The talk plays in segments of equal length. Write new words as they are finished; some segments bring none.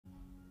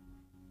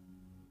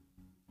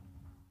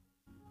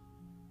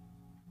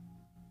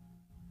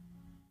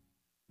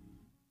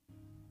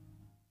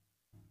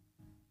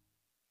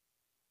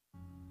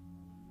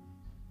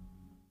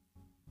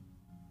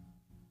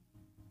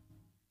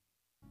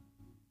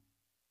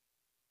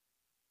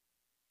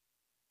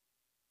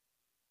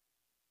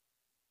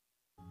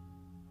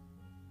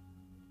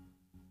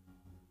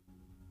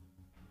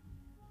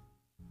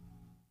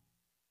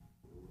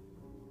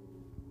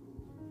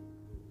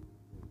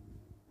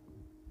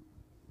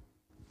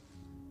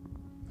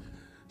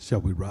Shall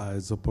we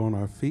rise upon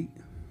our feet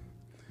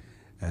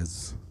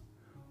as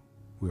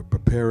we're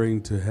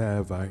preparing to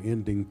have our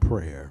ending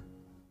prayer?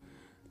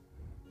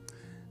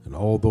 And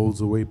all those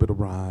who are able to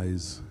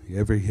rise,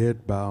 every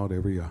head bowed,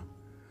 every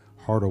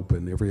heart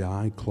open, every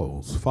eye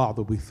closed.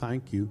 Father, we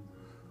thank you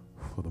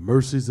for the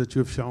mercies that you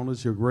have shown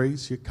us, your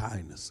grace, your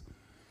kindness.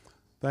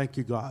 Thank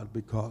you, God,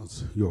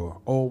 because you're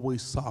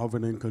always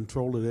sovereign and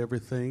control of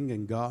everything.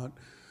 And God,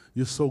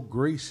 you're so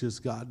gracious,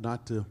 God,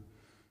 not to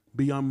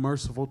be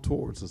unmerciful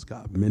towards us,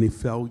 God. Many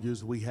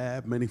failures we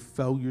have, many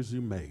failures you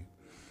made.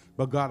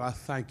 But God, I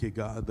thank you,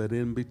 God, that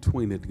in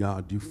between it,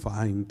 God, you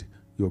find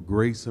your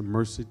grace and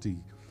mercy to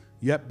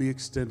yet be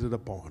extended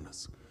upon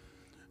us.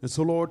 And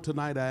so, Lord,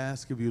 tonight I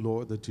ask of you,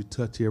 Lord, that you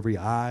touch every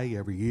eye,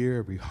 every ear,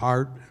 every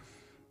heart,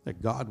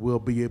 that God will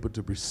be able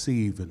to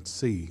receive and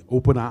see.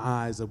 Open our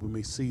eyes that we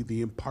may see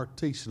the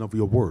impartation of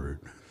your word.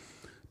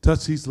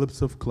 Touch these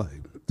lips of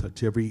clay.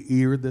 Touch every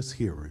ear that's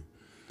hearing.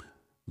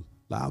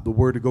 Allow the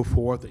word to go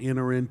forth,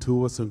 enter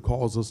into us, and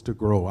cause us to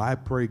grow. I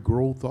pray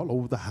growth all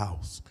over the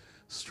house,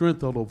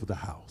 strength all over the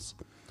house,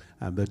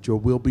 and that your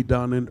will be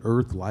done in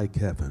earth like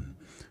heaven.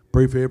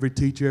 Pray for every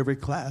teacher, every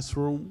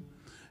classroom.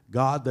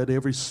 God, that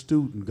every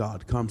student,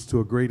 God, comes to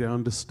a greater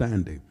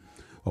understanding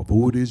of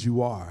who it is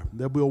you are,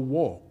 that we'll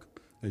walk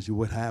as you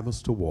would have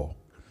us to walk.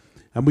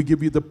 And we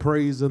give you the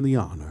praise and the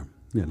honor.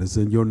 And it's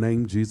in your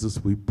name,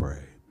 Jesus, we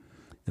pray.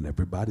 And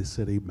everybody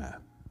said amen.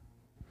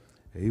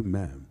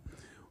 Amen.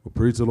 Well,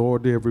 praise the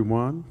Lord to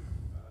everyone.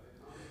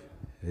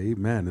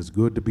 Amen. It's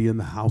good to be in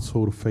the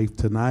household of faith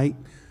tonight,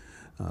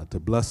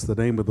 to bless the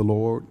name of the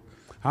Lord.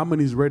 How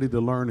many is ready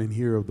to learn and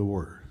hear of the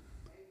word?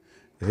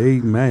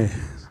 Amen.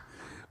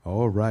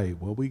 All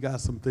right. Well, we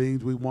got some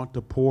things we want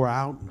to pour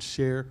out and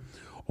share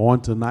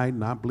on tonight,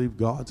 and I believe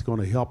God's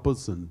going to help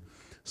us and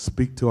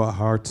speak to our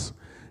hearts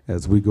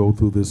as we go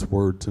through this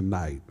word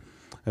tonight.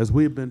 As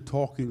we have been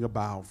talking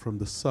about from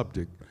the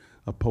subject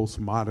of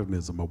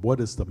postmodernism, or what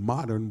is the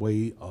modern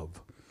way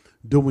of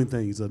doing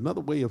things. Another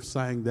way of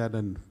saying that,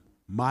 and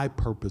my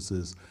purpose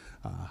is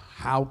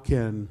how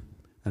can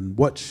and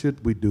what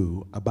should we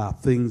do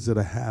about things that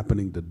are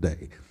happening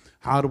today?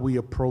 How do we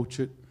approach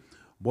it?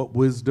 What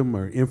wisdom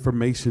or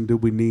information do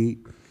we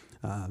need?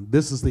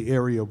 This is the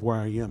area of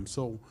where I am.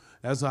 So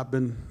as I've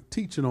been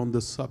teaching on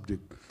this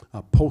subject,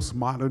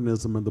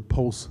 postmodernism and the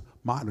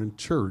postmodern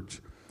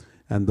church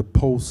and the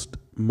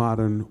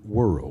postmodern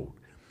world.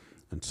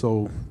 And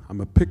so I'm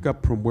going to pick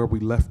up from where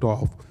we left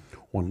off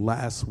on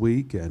last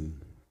week, and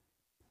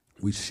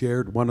we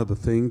shared one of the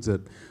things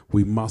that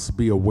we must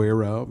be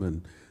aware of,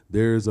 and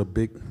there's a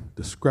big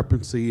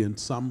discrepancy in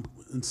some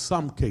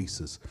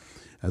cases.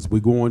 As we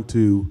go on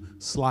to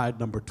slide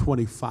number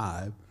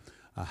 25,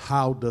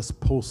 how does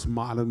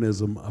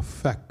postmodernism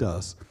affect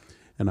us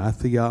in our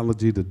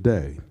theology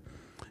today?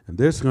 And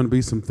there's going to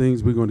be some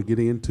things we're going to get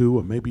into,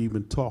 or maybe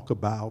even talk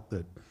about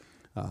that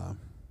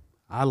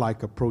I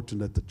like approaching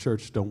that the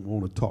church don't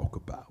want to talk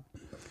about.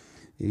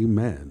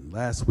 Amen.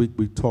 Last week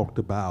we talked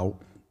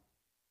about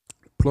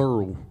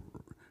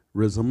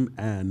pluralism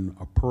and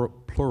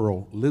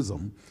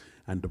pluralism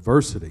and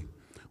diversity,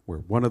 where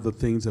one of the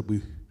things that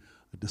we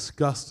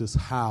discussed is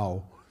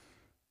how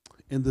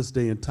in this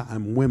day and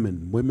time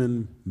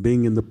women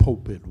being in the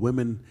pulpit,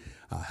 women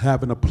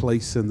having a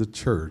place in the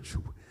church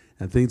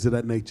and things of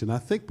that nature. And I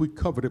think we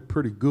covered it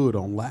pretty good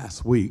on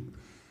last week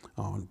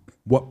on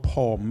what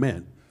Paul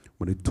meant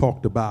when he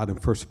talked about in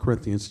 1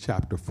 Corinthians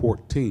chapter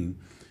 14,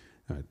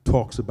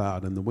 talks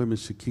about, and the women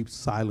should keep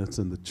silence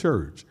in the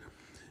church.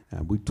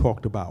 And we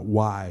talked about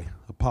why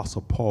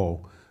Apostle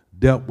Paul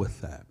dealt with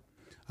that.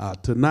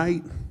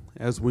 Tonight,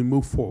 as we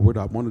move forward,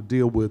 I want to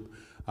deal with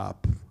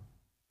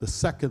the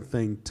second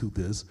thing to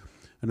this,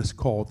 and it's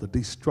called the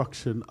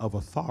destruction of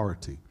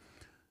authority.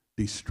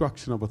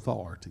 Destruction of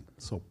authority.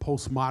 So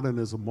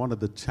postmodernism, one of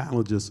the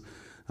challenges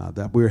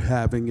that we're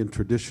having in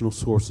traditional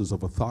sources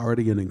of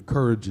authority, and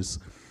encourages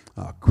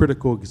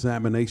critical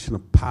examination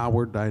of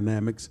power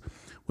dynamics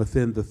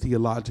within the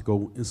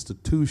theological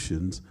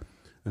institutions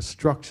and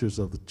structures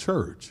of the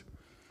church.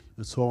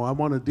 And so I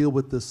want to deal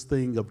with this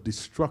thing of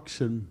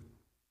destruction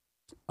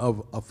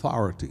of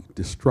authority,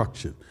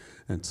 destruction,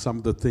 and some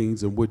of the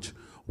things in which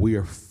we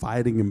are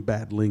fighting and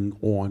battling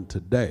on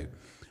today.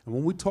 And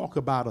when we talk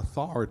about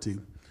authority,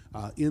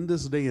 in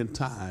this day and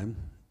time,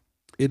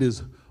 it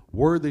is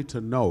worthy to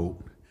note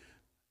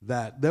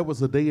that there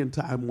was a day and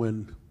time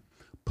when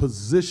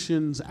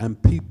positions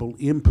and people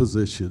in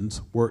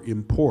positions were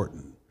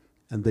important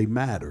and they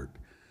mattered.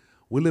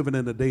 We're living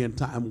in a day and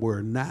time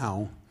where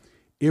now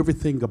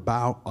everything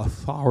about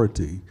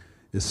authority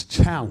is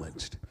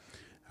challenged.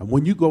 And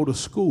when you go to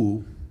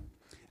school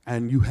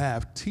and you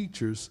have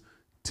teachers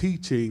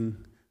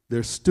teaching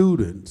their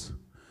students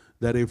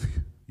that if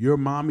your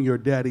mommy or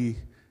daddy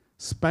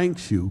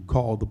spanks you,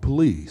 call the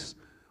police,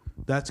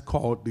 that's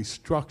called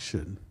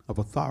destruction of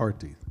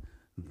authority.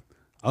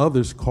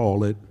 Others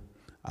call it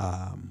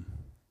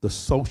the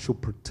social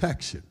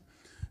protection.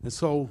 And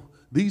so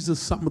these are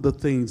some of the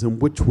things in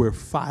which we're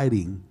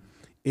fighting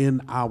in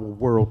our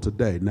world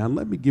today. Now,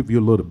 let me give you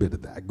a little bit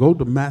of that. Go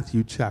to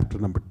Matthew chapter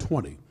number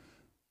 20.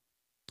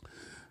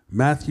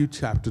 Matthew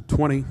chapter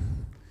 20.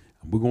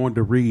 We're going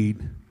to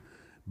read,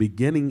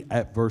 beginning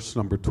at verse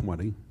number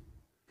 20,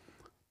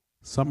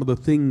 some of the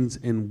things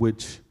in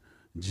which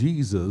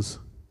Jesus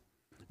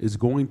is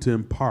going to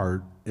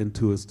impart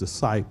into his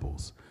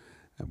disciples.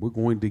 And we're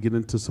going to get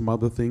into some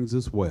other things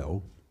as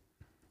well.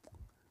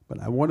 But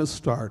I want to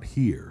start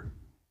here.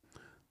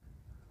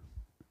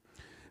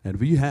 And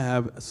if you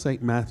have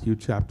St. Matthew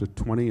chapter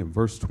 20 and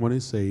verse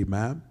 20, say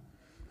amen.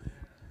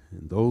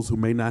 And those who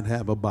may not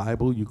have a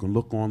Bible, you can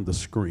look on the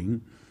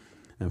screen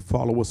and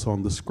follow us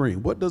on the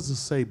screen. What does it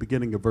say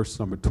beginning of verse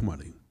number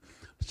 20?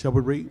 Shall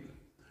we read?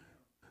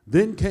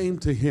 Then came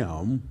to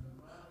him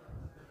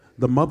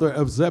the mother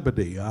of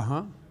Zebedee,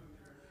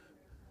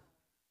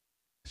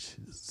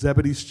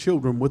 Zebedee's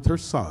children with her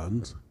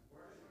sons,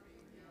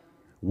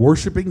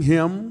 worshiping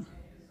him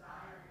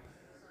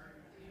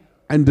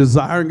and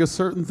desiring a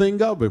certain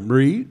thing of him.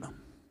 Read.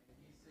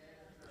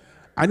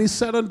 And he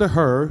said unto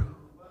her,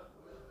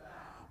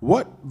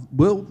 what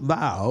wilt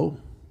thou?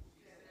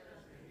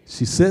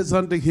 She says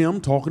unto him,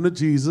 talking to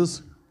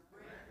Jesus,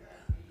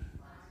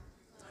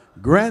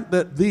 grant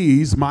that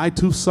these, my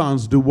two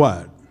sons, do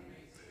what?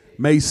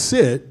 May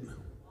sit,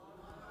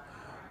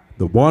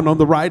 the one on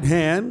the right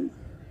hand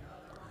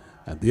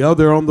and the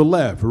other on the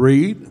left.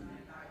 Read.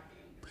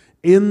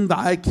 In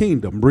thy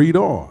kingdom. Read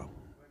on.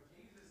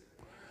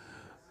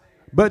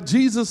 But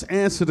Jesus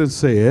answered and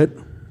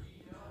said,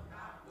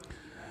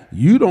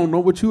 you don't know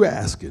what you're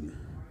asking.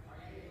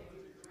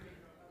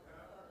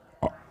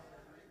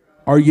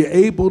 Are you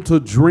able to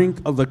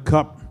drink of the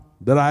cup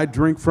that I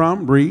drink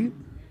from? Read.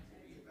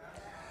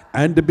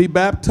 And to be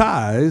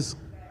baptized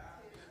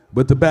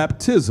with the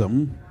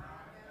baptism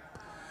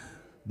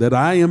that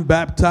I am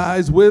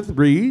baptized with?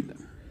 Read.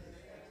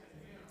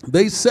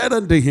 They said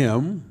unto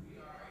him,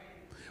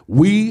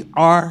 we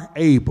are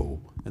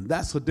able. And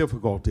that's a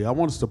difficulty. I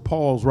want us to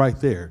pause right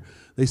there.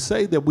 They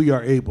say that we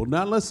are able.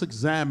 Now let's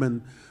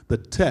examine the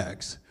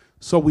text.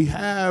 So we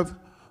have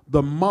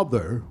the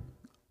mother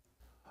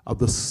of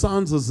the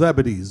sons of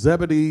Zebedee.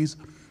 Zebedee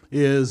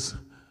is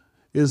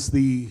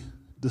the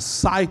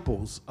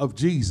disciples of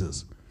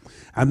Jesus.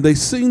 And they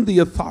seen the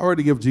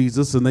authority of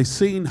Jesus, and they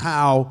seen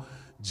how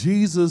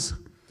Jesus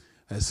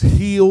has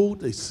healed.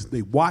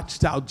 They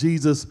watched how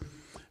Jesus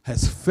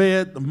has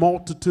fed the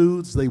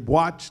multitudes. They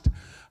watched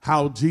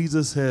how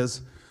Jesus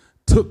has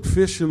took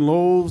fish and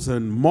loaves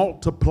and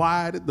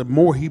multiplied it. The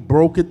more he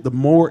broke it, the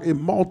more it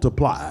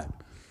multiplied.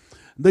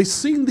 They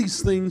seen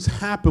these things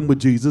happen with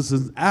Jesus,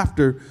 and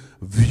after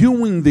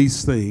viewing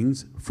these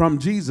things from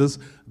Jesus,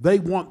 they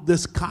want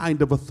this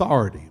kind of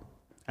authority.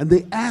 And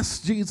they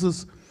asked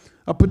Jesus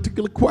a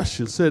particular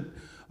question,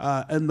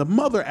 and the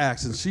mother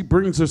asks, and she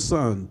brings her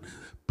son,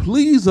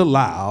 please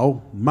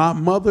allow my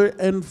mother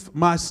and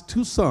my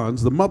two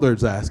sons, the mother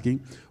is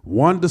asking,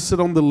 one to sit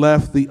on the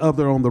left, the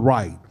other on the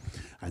right.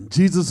 And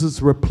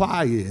Jesus'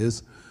 reply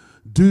is,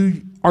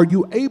 are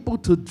you able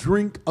to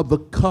drink of the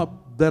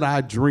cup that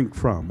I drink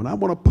from? And I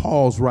want to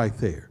pause right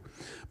there,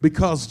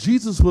 because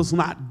Jesus was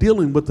not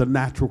dealing with a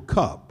natural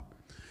cup.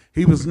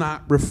 He was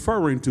not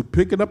referring to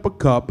picking up a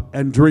cup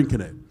and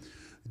drinking it.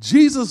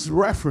 Jesus'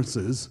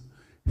 references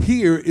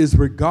here is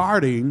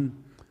regarding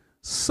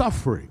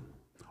suffering.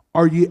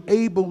 Are you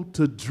able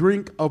to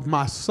drink of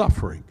my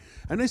suffering?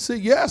 And they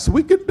said, yes,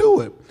 we can do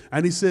it.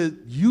 And he said,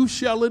 you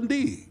shall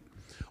indeed.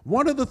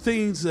 One of the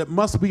things that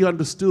must be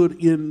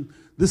understood in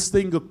this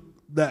thing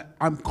that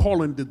I'm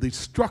calling the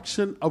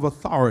destruction of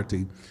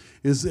authority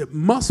is it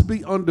must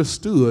be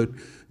understood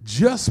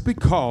just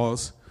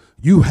because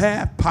you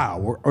have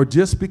power or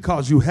just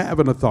because you have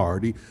an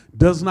authority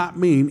does not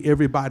mean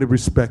everybody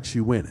respects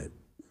you in it.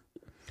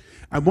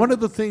 And one of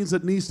the things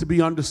that needs to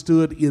be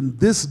understood in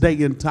this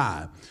day and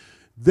time,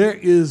 there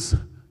is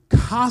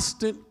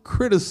constant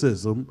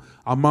criticism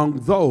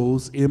among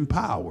those in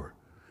power.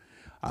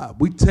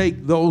 We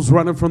take those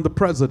running from the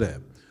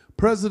president.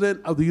 President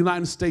of the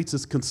United States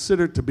is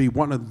considered to be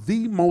one of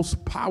the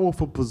most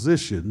powerful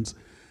positions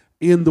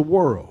in the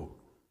world.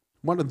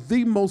 One of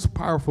the most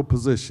powerful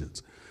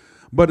positions.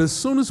 But as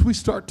soon as we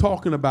start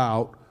talking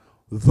about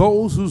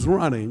those who's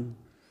running,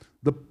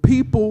 the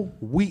people,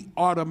 we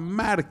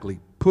automatically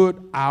put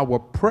our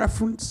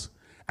preference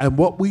and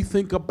what we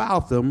think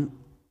about them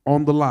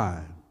on the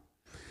line.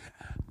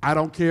 I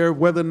don't care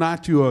whether or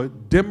not you're a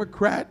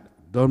Democrat.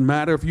 Doesn't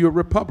matter if you're a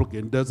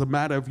Republican. Doesn't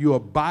matter if you're a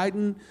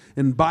Biden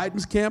in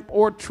Biden's camp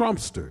or a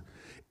Trumpster.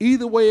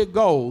 Either way it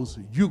goes,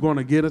 you're going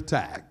to get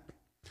attacked.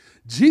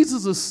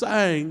 Jesus is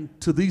saying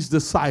to these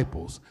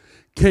disciples,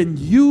 can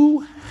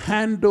you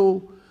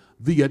handle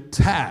the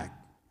attack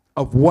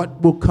of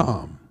what will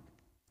come?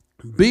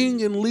 Being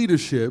in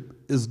leadership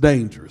is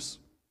dangerous.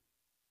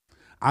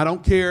 I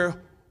don't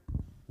care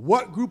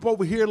what group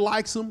over here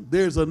likes them.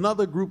 There's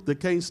another group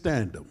that can't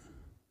stand them.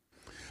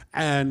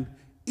 And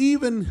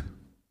even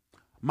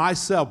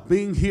myself,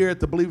 being here at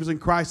the Believers in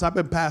Christ, I've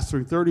been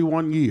pastoring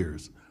 31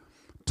 years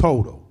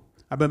total.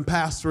 I've been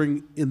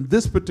pastoring in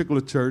this particular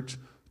church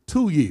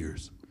 2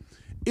 years.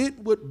 It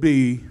would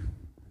be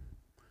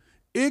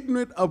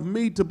ignorant of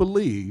me to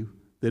believe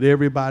that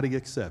everybody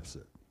accepts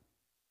it.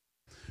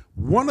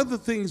 One of the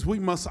things we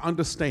must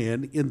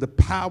understand in the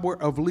power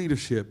of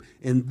leadership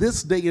in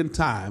this day and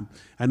time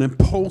and in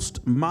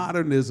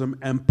postmodernism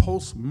and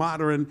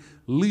postmodern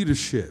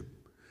leadership,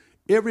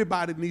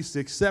 everybody needs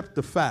to accept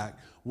the fact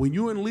when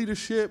you're in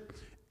leadership,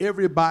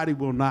 everybody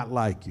will not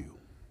like you.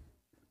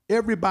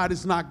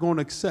 Everybody's not going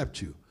to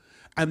accept you.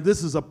 And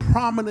this is a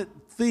prominent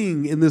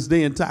thing in this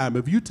day and time.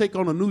 If you take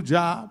on a new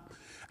job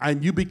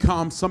and you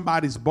become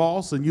somebody's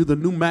boss and you're the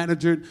new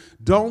manager,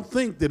 don't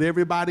think that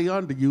everybody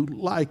under you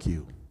like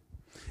you.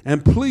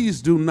 And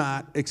please do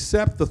not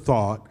accept the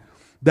thought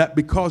that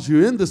because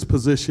you're in this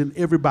position,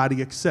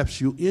 everybody accepts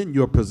you in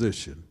your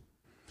position.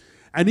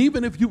 And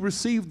even if you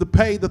receive the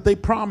pay that they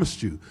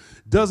promised you,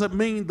 doesn't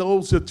mean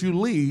those that you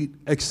lead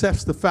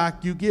accepts the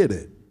fact you get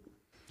it.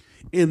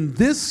 In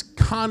this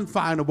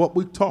confine of what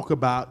we talk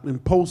about in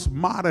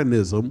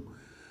postmodernism,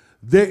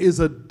 there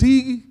is a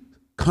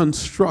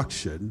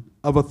deconstruction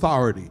of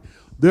authority.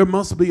 There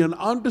must be an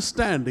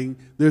understanding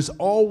there's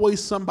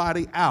always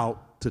somebody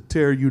out to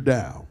tear you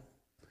down.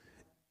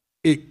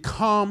 It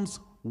comes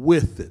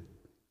with it.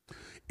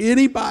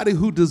 Anybody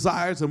who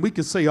desires, and we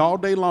can say all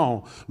day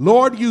long,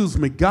 Lord, use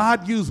me,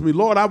 God, use me,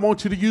 Lord, I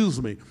want you to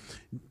use me.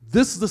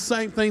 This is the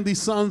same thing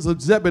these sons of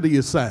Zebedee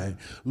are saying.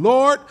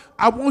 Lord,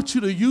 I want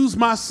you to use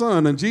my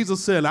son. And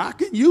Jesus said, I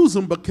can use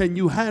him, but can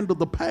you handle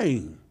the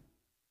pain?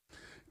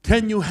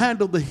 Can you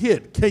handle the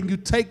hit? Can you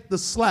take the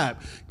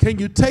slap? Can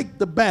you take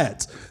the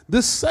bats?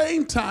 The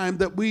same time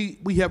that we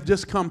have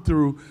just come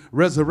through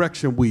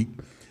Resurrection Week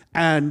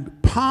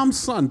and Palm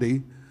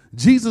Sunday,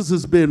 Jesus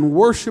has been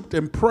worshiped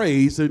and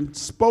praised and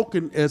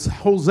spoken as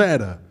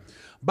Hosanna.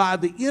 By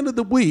the end of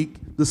the week,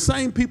 the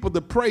same people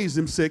that praised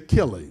him said,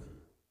 kill him.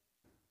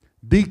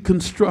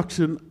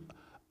 Deconstruction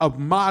of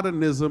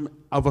modernism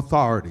of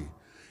authority.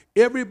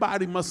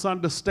 Everybody must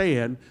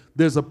understand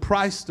there's a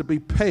price to be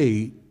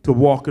paid to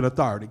walk in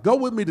authority. Go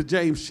with me to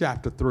James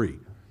chapter 3.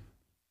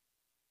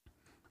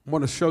 I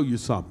want to show you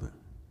something.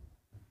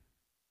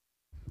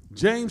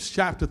 James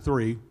chapter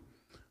 3.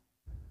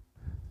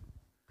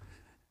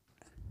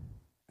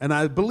 And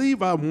I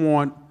believe I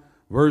want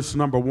verse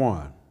number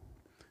 1.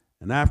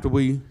 And after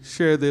we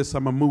share this,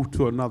 I'm going to move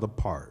to another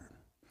part.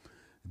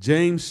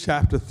 James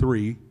chapter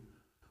 3,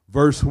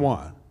 verse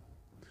 1.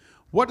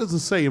 What does it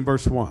say in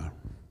verse 1?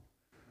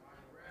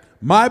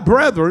 My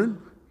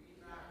brethren,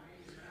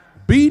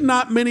 be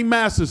not many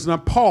masters. Now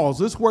pause.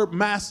 This word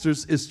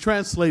masters is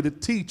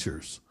translated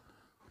teachers.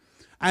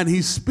 And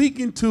he's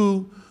speaking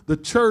to the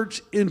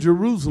church in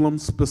Jerusalem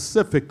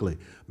specifically.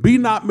 Be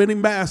not many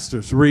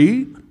masters.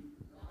 Read.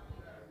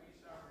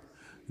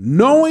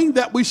 Knowing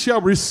that we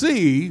shall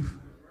receive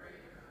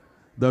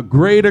the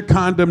greater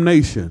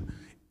condemnation.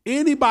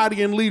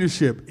 Anybody in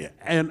leadership,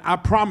 and I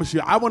promise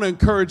you, I want to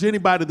encourage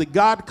anybody that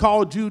God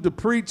called you to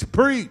preach,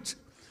 preach.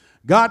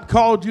 God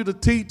called you to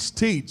teach,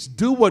 teach.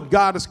 Do what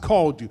God has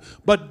called you.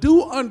 But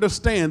do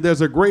understand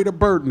there's a greater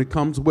burden that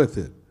comes with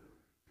it.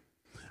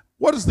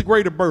 What is the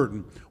greater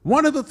burden?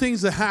 One of the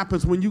things that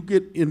happens when you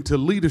get into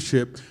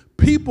leadership,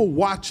 people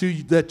watch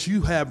you that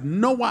you have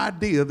no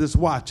idea that's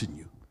watching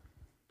you.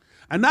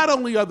 And not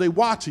only are they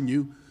watching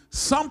you,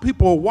 some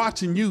people are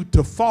watching you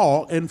to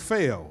fall and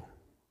fail.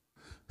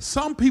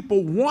 Some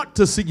people want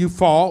to see you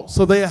fall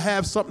so they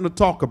have something to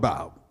talk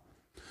about.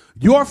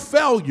 Your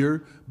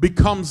failure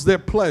becomes their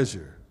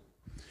pleasure.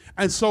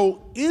 And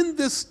so in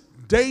this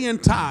day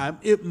and time,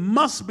 it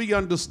must be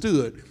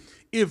understood.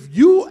 If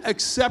you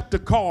accept a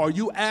call,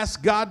 you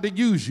ask God to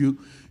use you,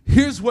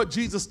 here's what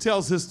Jesus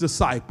tells his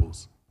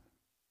disciples.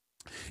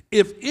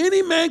 If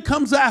any man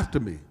comes after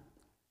me,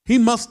 he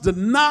must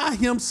deny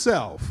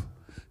himself,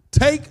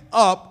 take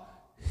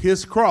up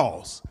his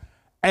cross,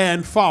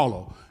 and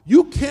follow.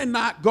 You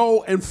cannot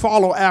go and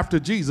follow after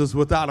Jesus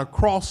without a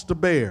cross to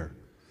bear.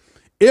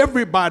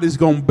 Everybody's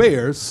going to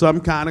bear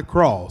some kind of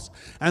cross.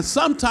 And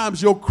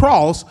sometimes your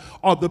cross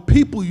are the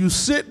people you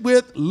sit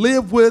with,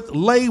 live with,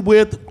 lay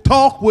with,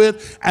 talk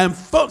with, and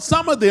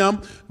some of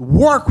them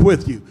work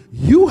with you.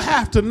 You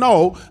have to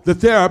know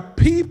that there are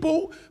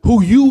people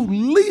who you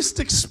least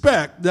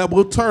expect that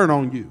will turn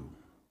on you.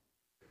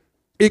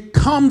 It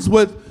comes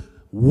with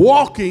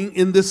walking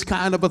in this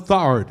kind of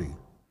authority.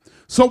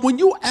 So when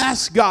you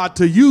ask God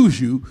to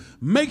use you,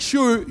 make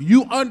sure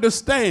you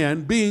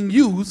understand being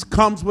used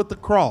comes with the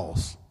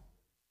cross.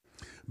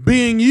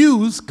 Being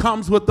used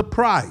comes with the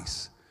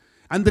price.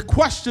 And the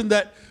question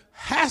that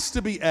has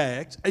to be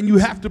asked, and you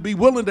have to be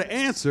willing to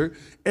answer,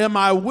 am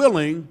I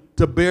willing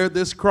to bear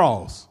this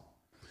cross?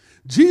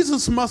 You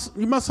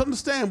must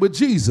understand with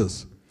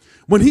Jesus,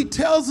 when he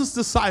tells his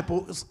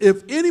disciples,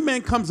 if any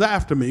man comes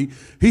after me,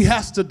 he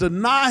has to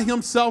deny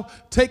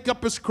himself, take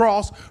up his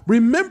cross.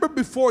 Remember,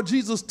 before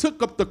Jesus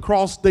took up the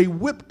cross, they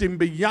whipped him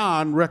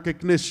beyond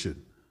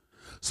recognition.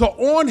 So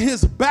on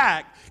his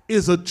back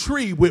is a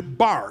tree with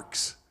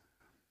barks.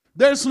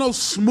 There's no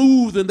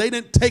smooth, and they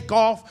didn't take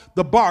off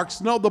the barks.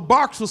 No, the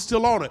barks were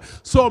still on it.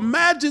 So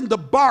imagine the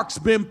barks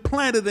being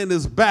planted in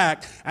his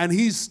back, and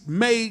he's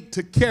made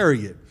to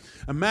carry it.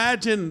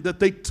 Imagine that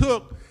they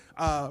took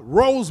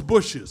rose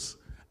bushes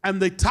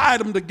and they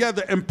tied him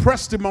together and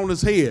pressed him on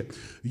his head.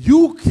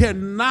 You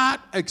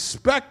cannot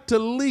expect to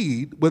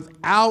lead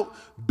without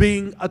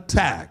being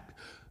attacked.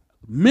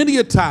 Many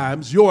a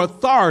times your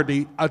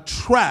authority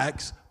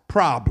attracts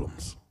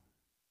problems.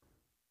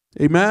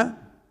 Amen?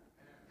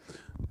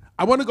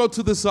 I want to go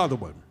to this other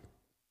one.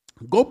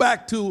 Go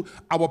back to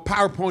our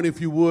PowerPoint if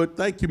you would.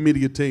 Thank you,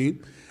 media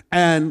team.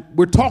 And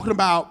we're talking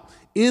about,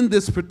 in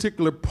this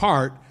particular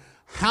part,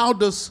 how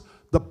does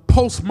the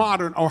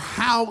postmodern, or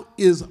how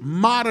is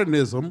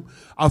modernism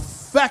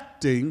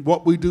affecting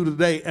what we do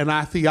today in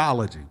our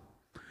theology?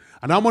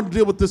 And I want to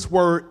deal with this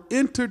word,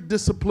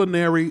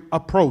 interdisciplinary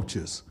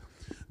approaches.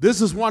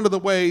 This is one of the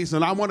ways,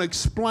 and I want to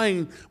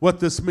explain what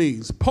this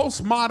means.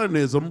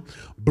 Postmodernism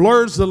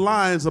blurs the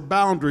lines of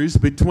boundaries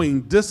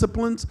between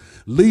disciplines,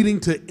 leading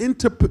to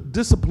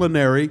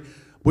interdisciplinary,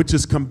 which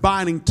is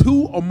combining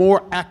two or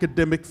more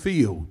academic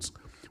fields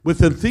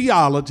within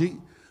theology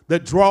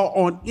that draw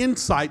on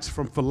insights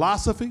from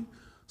philosophy,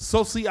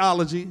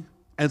 sociology,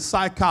 and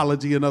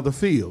psychology and other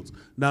fields.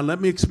 Now,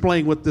 let me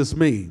explain what this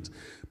means.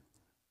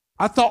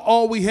 I thought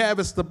all we have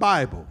is the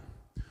Bible.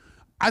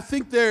 I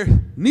think there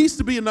needs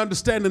to be an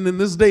understanding in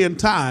this day and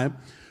time.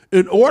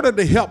 In order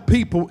to help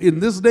people in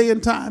this day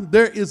and time,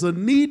 there is a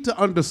need to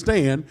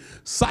understand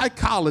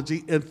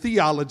psychology and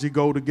theology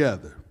go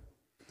together.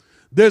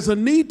 There's a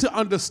need to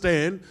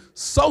understand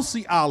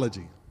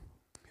sociology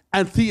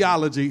and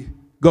theology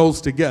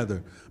goes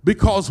together.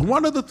 Because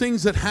one of the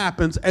things that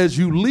happens as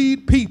you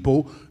lead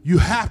people, you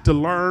have to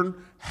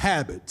learn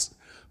habits.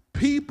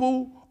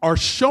 People are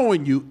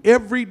showing you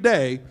every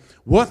day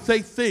what they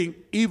think,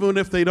 even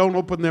if they don't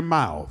open their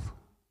mouth.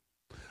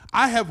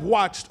 I have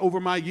watched over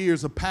my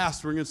years of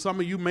pastoring, and some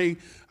of you may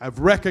have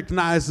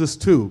recognized this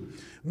too.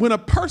 When a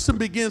person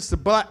begins to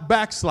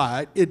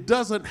backslide, it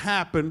doesn't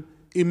happen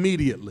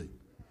immediately.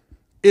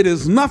 It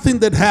is nothing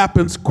that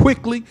happens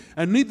quickly,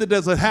 and neither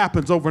does it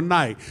happen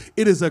overnight.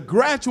 It is a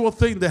gradual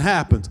thing that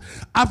happens.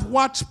 I've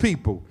watched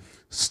people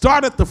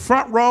start at the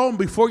front row, and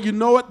before you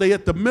know it, they're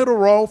at the middle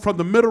row, from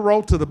the middle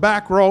row to the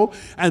back row,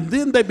 and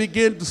then they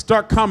begin to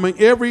start coming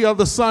every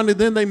other Sunday,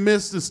 then they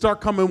miss and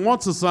start coming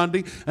once a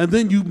Sunday, and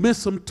then you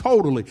miss them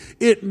totally.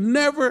 It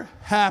never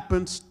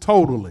happens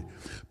totally.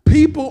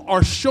 People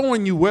are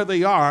showing you where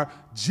they are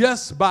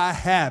just by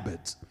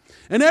habits.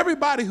 And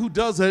everybody who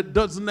does it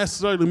doesn't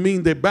necessarily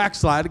mean they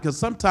backslide, because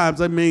sometimes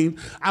they mean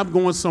I'm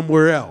going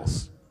somewhere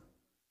else.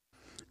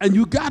 And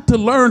you got to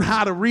learn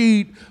how to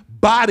read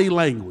body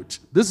language.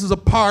 This is a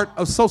part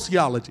of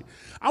sociology.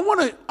 I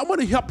want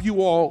to help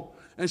you all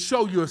and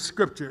show you a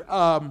scripture.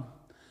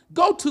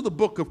 Go to the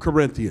book of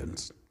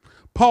Corinthians.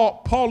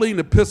 Pauline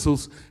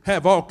epistles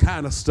have all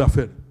kind of stuff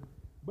in it.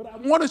 But I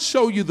want to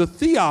show you the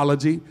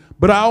theology,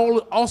 but I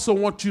also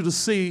want you to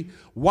see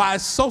why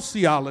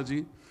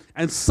sociology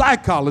and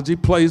psychology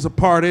plays a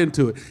part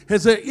into it.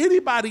 Has there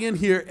anybody in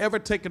here ever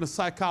taken a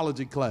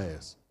psychology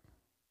class?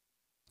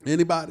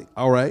 Anybody?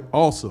 All right,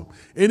 awesome.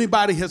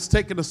 Anybody has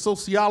taken a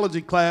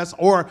sociology class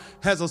or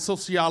has a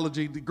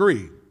sociology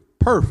degree?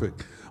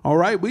 Perfect. All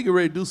right, we can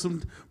ready to do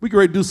some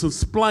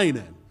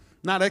splaining.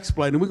 Not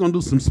explaining, we're gonna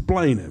do some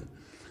splaining.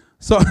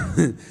 So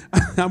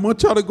I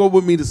want y'all to go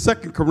with me to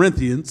 2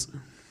 Corinthians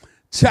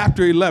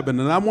chapter 11,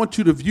 and I want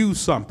you to view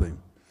something.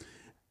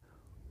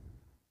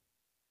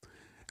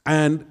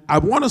 And I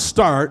want to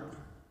start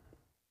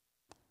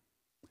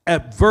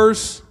at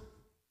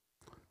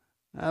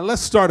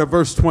let's start at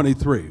verse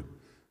 23.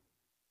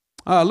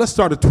 Let's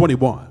start at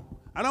 21.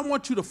 And I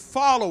want you to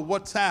follow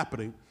what's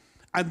happening,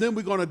 and then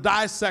we're going to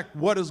dissect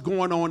what is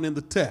going on in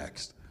the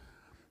text.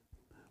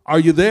 Are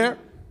you there?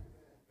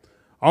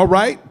 All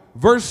right.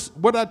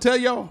 What did I tell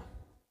y'all?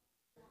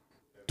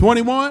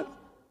 21?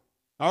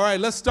 All right,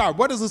 let's start.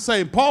 What does it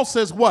say? Paul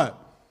says what?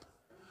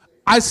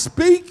 I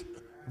speak,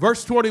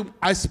 verse 20,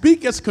 I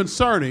speak as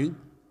concerning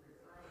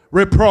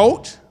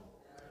reproach,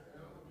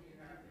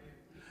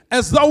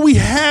 as though we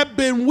had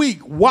been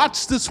weak.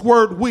 Watch this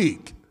word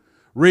weak.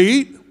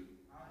 Read.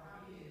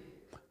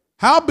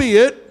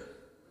 Howbeit,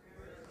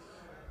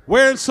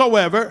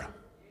 wheresoever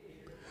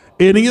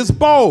any is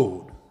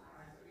bold,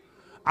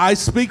 I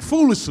speak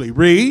foolishly.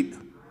 Read.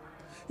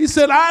 He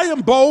said, I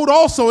am bold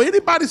also.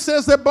 Anybody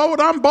says they're bold,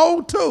 I'm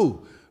bold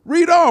too.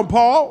 Read on,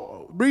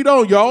 Paul. Read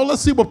on, y'all.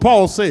 Let's see what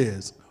Paul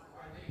says.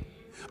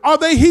 Are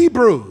they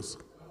Hebrews?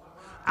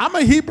 I'm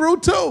a Hebrew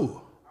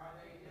too.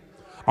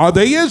 Are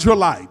they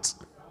Israelites?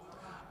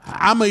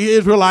 I'm an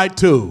Israelite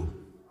too.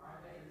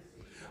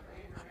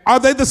 Are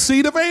they the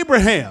seed of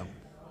Abraham?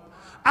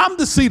 I'm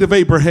the seed of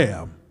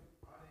Abraham.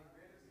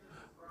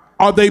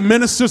 Are they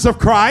ministers of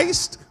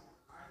Christ?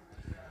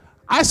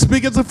 I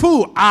speak as a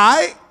fool.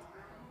 I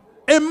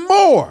am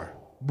more.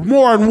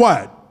 More in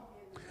what?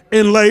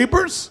 In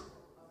labors,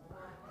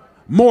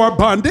 more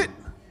abundant,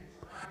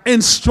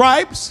 in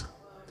stripes,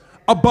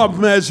 above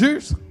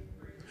measures,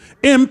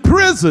 in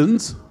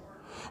prisons,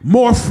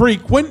 more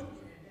frequent,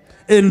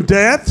 in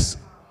deaths,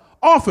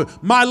 often.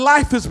 My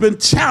life has been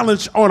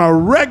challenged on a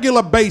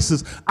regular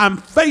basis. I'm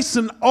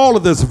facing all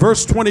of this.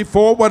 Verse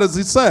 24, what does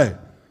he say?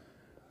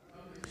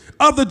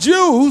 Of the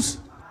Jews,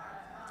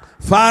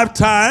 5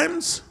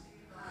 times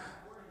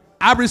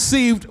I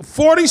received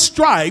 40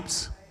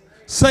 stripes,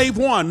 save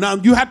one. Now,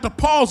 you have to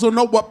pause and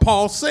know what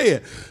Paul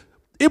said.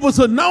 It was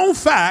a known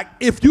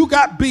fact, if you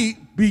got beat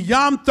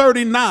beyond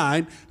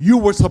 39, you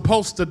were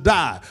supposed to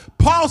die.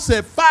 Paul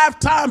said 5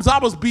 times I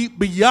was beat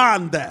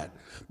beyond that.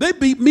 They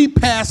beat me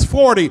past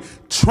 40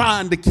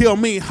 trying to kill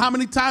me. How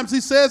many times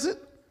he says it?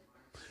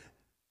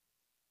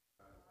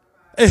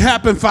 It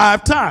happened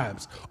 5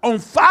 times. On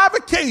 5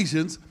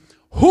 occasions,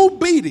 who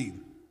beat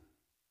him?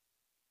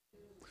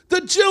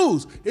 The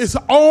Jews, his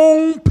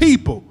own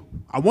people.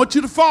 I want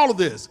you to follow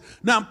this.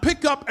 Now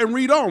pick up and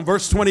read on,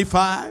 verse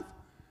 25.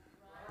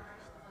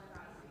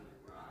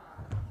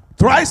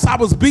 Thrice I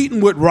was beaten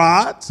with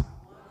rods,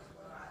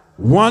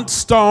 once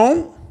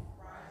stone,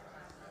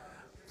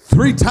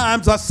 3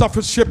 times I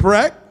suffered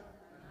shipwreck,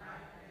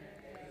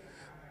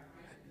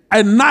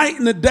 and night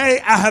and a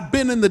day I have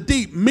been in the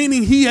deep,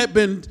 meaning he had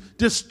been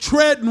just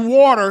treading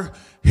water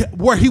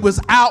where he was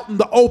out in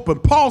the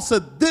open. Paul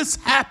said, this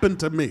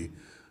happened to me.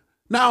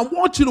 Now I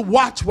want you to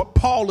watch what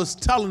Paul is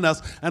telling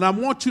us, and I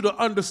want you to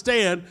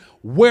understand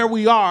where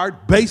we are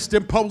based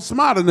in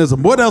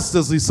postmodernism. What else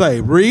does he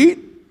say?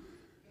 Read.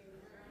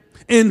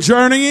 In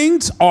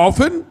journeyings,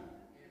 often.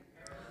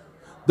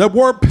 The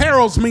word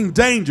perils mean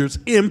dangers.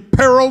 In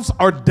perils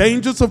are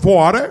dangers of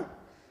water.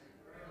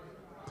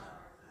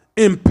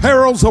 In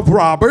perils of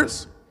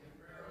robbers.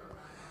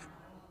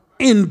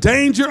 In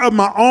danger of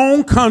my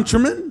own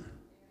countrymen.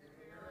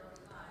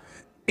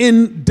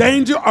 In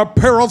danger are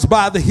perils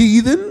by the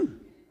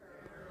heathen.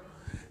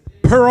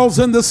 Perils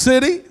in the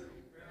city.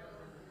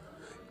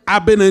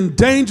 I've been in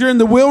danger in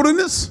the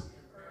wilderness.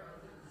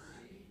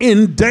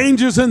 In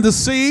dangers in the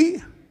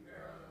sea.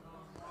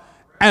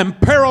 And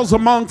perils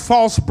among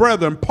false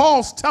brethren.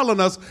 Paul's telling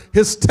us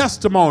his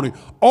testimony,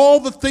 all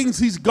the things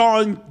he's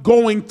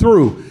going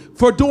through.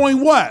 For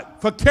doing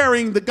what? For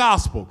carrying the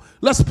gospel.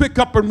 Let's pick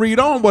up and read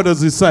on. What does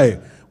he say?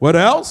 What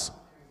else?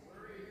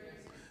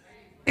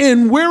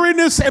 In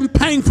weariness and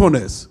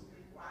painfulness.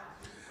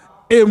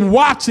 In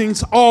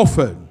watchings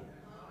often.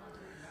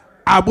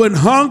 I went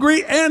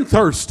hungry and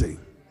thirsty.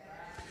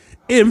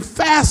 In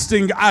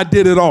fasting I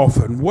did it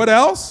often. What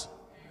else?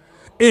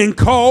 In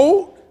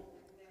cold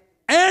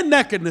and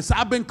nakedness.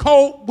 I've been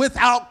cold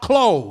without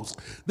clothes.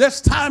 There's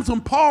times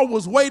when Paul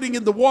was wading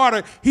in the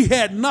water, he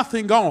had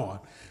nothing on.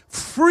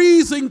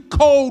 Freezing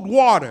cold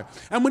water.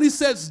 And when he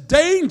says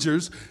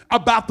dangers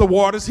about the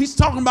waters, he's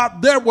talking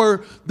about there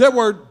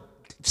were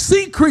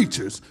sea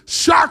creatures,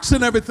 sharks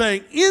and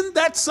everything in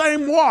that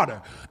same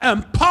water.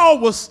 And Paul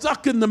was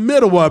stuck in the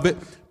middle of it,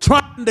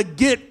 trying to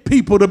get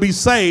people to be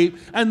saved.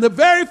 And the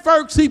very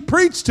folks he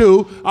preached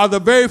to are the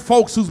very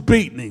folks who's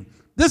beating him.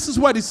 This is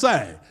what he's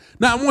saying.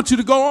 Now, I want you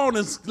to go on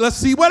and let's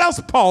see what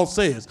else Paul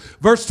says.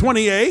 Verse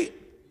 28,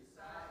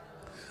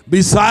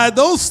 beside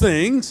those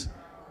things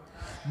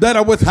that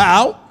are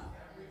without,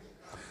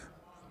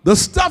 the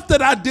stuff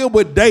that I deal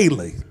with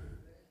daily,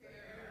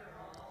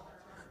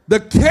 the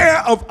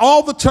care of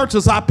all the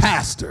churches I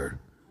pastor.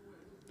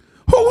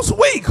 Who's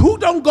weak? Who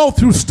don't go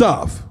through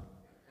stuff?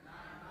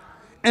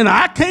 And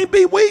I can't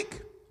be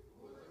weak?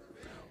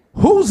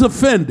 Who's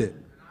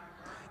offended?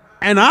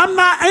 And I'm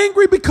not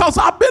angry because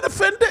I've been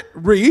offended?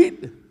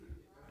 Read.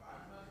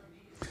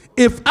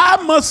 If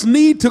I must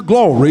need to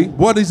glory,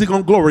 what is he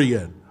going to glory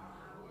in?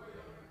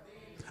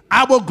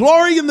 I will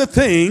glory in the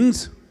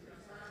things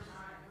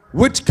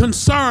which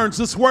concerns,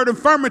 this word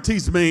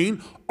infirmities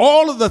mean,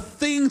 all of the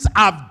things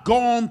I've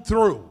gone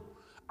through.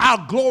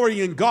 I'll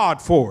glory in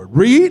God for it.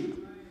 Read.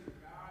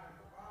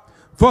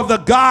 For the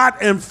God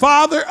and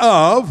Father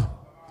of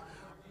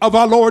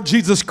our Lord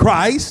Jesus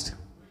Christ,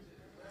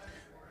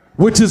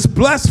 which is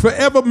blessed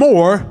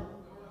forevermore,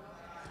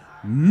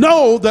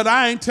 know that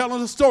I ain't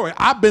telling a story.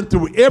 I've been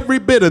through every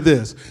bit of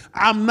this.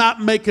 I'm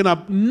not making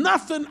up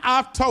nothing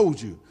I've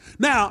told you.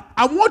 Now,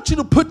 I want you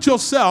to put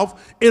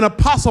yourself in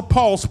Apostle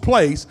Paul's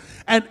place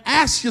and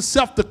ask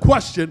yourself the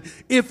question,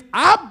 if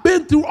I've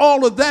been through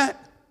all of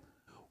that,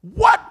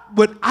 what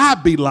would I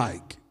be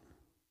like?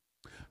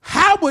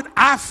 How would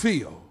I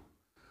feel?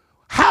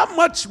 How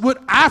much would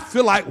I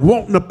feel like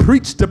wanting to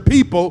preach to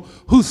people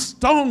who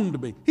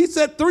stoned me? He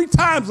said 3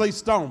 times they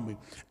stoned me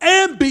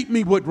and beat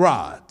me with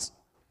rods.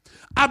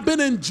 I've been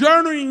in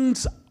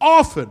journeyings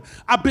often.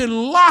 I've been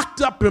locked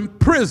up in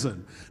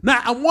prison. Now,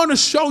 I want to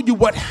show you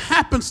what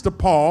happens to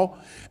Paul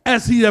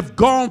as he have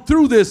gone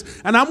through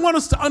this. And I want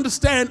us to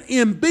understand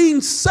in being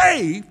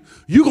saved,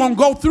 you're going to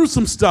go through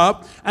some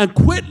stuff, and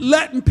quit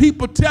letting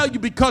people tell you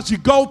because you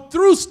go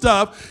through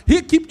stuff,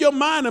 he'll keep your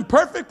mind in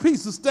perfect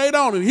peace and stay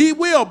on it. He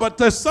will, but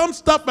there's some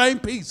stuff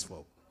ain't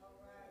peaceful.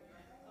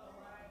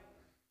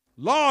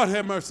 Lord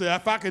have mercy,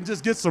 if I can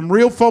just get some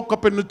real folk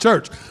up in the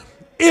church.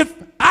 If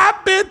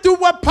I've been through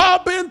what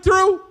Paul been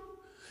through,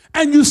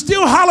 and you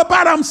still holler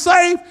about I'm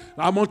saved,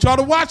 I want y'all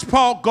to watch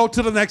Paul go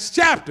to the next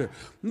chapter.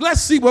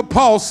 Let's see what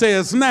Paul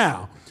says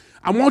now.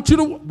 I want you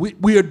to,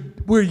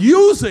 we're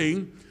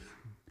using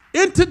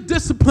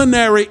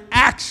interdisciplinary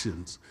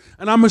actions,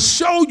 and I'm going to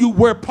show you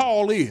where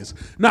Paul is.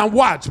 Now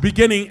watch,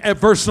 beginning at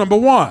verse number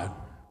 1.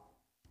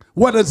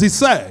 What does he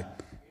say?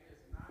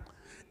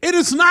 It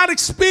is not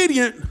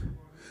expedient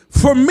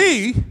for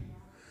me,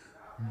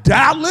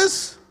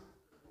 doubtless,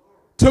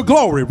 to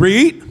glory.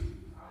 Read.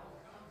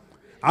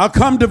 I'll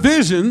come to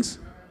visions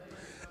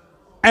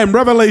and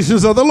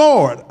revelations of the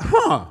Lord.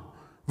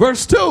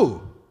 Verse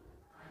 2.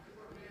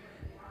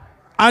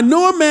 I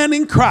knew a man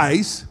in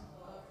Christ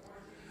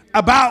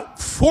about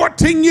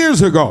 14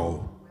 years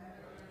ago.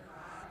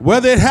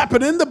 Whether it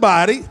happened in the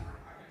body,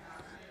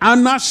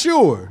 I'm not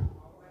sure.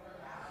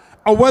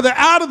 Or whether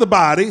out of the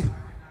body,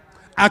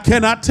 I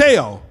cannot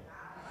tell.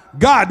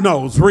 God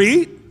knows.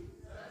 Read.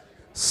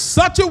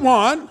 Such a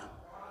one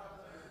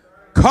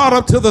caught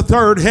up to the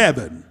third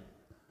heaven.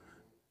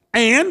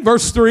 And,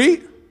 verse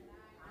 3,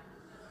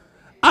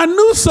 I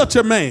knew such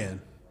a man,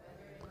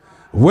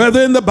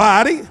 whether in the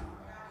body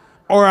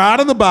or out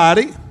of the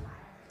body,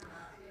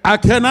 I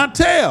cannot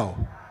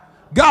tell.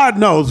 God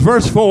knows.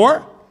 Verse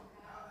 4,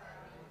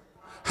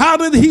 how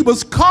did he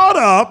was caught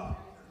up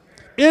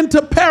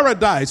into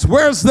paradise?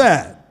 Where's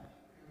that?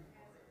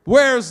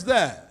 Where's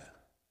that?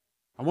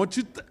 I want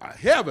you,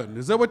 heaven.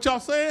 Is that what y'all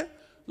saying?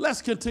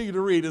 Let's continue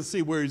to read and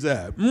see where he's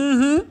at.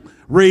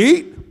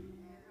 Read.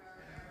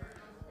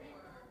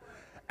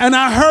 And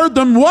I heard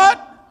them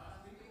what?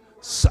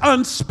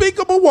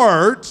 Unspeakable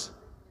words,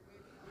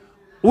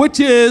 which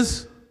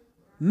is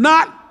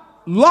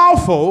not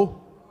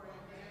lawful.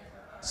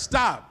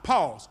 Stop.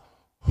 Pause.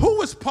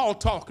 Who is Paul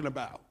talking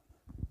about?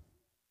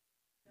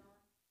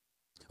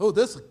 Oh,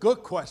 this is a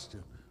good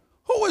question.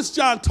 Who is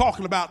John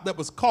talking about that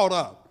was caught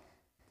up?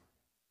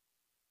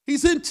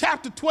 He's in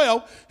chapter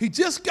 12. He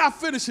just got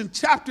finished in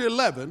chapter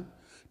 11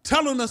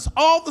 telling us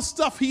all the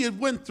stuff he had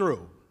went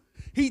through.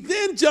 He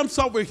then jumps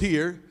over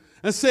here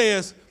and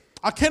says,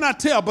 I cannot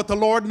tell, but the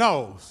Lord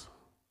knows.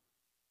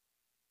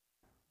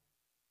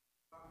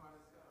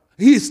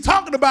 He's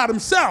talking about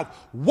himself.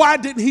 Why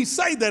didn't he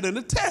say that in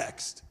the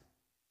text?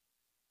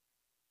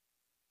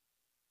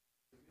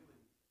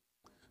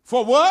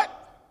 For what?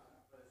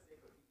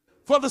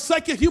 For the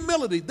sake of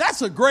humility.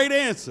 That's a great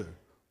answer.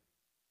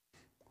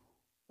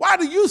 Why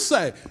do you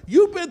say?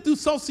 You've been through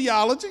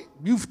sociology.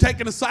 You've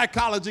taken a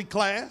psychology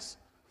class.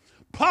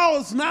 Paul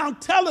is now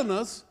telling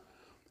us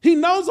he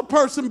knows a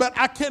person, but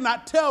I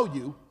cannot tell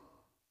you.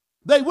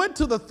 They went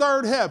to the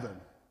third heaven.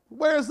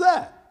 Where is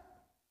that?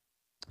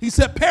 He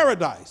said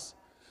paradise.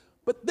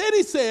 But then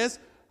he says,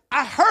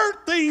 I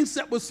heard things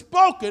that were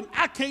spoken,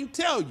 I can't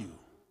tell you.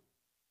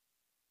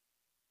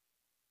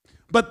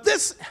 But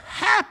this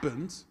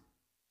happens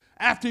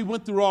after he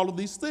went through all of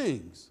these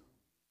things.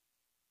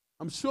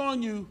 I'm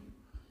showing you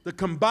the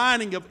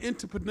combining of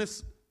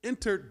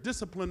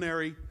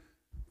interdisciplinary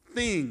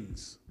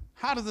things.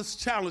 How does this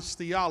challenge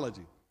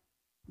theology?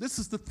 This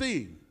is the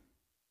theme.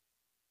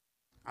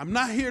 I'm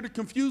not here to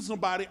confuse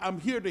nobody. I'm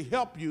here to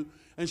help you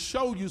and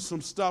show you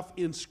some stuff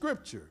in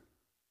Scripture.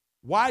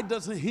 Why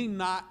doesn't he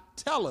not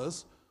tell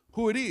us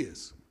who it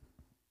is?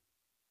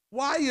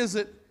 Why is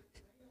it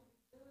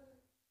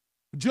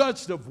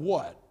judged of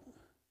what?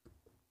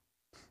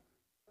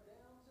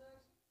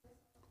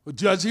 Well,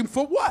 judge him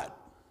for what?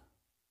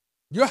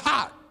 You're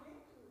hot.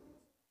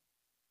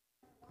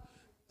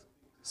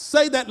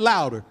 Say that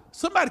louder.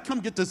 Somebody come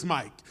get this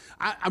mic.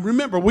 I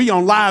remember we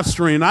on live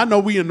stream. I know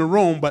we in the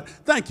room, but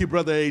thank you,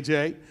 Brother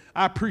AJ.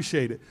 I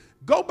appreciate it.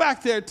 Go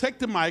back there, take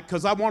the mic,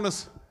 because I want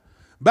us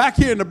back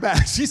here in the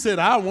back. She said,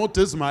 I want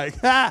this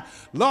mic.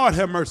 Lord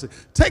have mercy.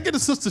 Take it to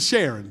Sister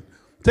Sharon.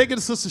 Take it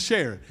to Sister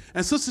Sharon.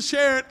 And Sister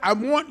Sharon, I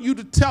want you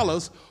to tell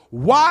us,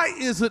 why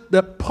is it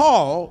that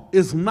Paul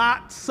is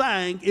not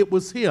saying it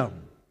was him?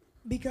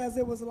 Because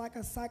it was like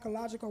a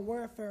psychological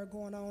warfare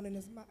going on in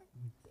his mind.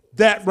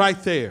 That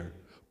right there.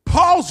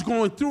 Paul's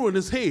going through in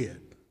his head.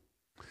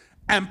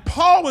 And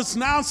Paul is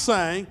now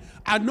saying,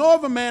 I know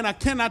of a man I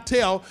cannot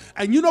tell.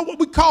 And you know what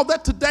we call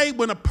that today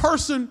when a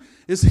person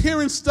is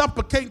hearing stuff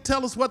but can't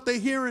tell us what they're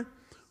hearing?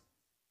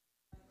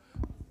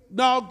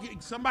 No,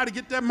 somebody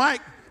get that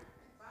mic.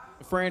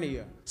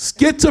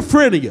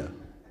 Schizophrenia.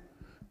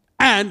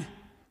 And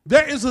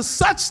there is a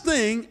such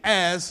thing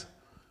as,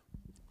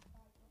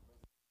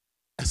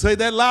 say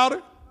that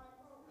louder,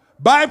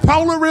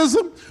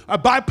 bipolarism.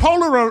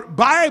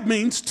 Bi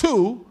means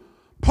two,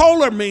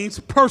 polar means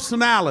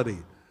personality.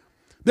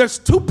 There's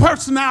two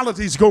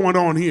personalities going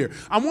on here.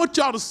 I want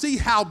y'all to see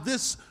how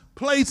this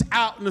plays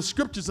out in the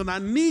Scriptures, and I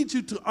need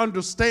you to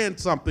understand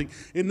something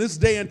in this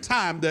day and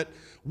time that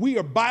we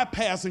are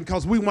bypassing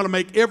because we want to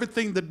make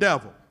everything the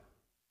devil.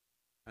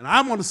 And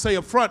I want to say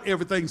up front,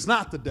 everything's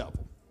not the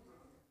devil.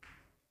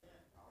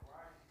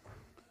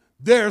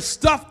 There's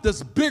stuff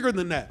that's bigger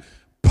than that.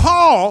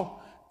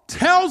 Paul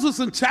tells us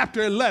in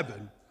chapter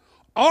 11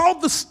 all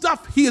the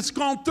stuff he has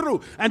gone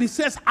through. And he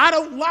says, I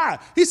don't lie.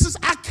 He says,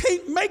 I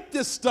can't make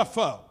this stuff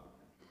up.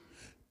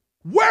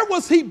 Where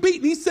was he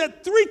beaten? He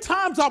said, 3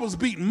 times I was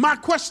beaten. My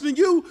question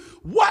to you,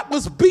 what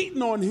was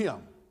beaten on him?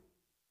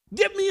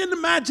 Give me an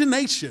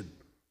imagination.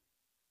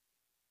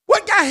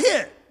 What got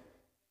hit?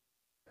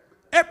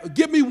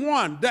 Give me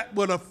one that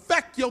would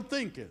affect your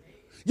thinking.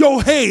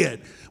 Your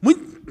head. What?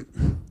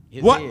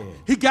 Head.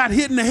 He got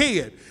hit in the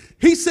head.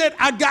 He said,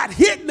 I got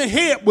hit in the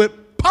head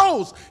with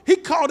poles. He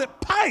called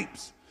it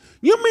pipes.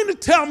 You mean to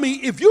tell me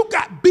if you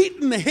got beat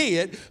in the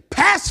head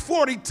past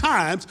 40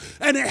 times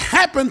and it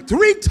happened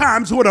 3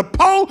 times with a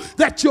pole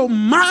that your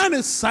mind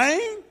is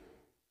sane?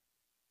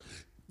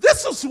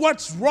 This is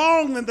what's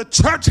wrong, and the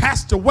church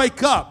has to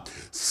wake up.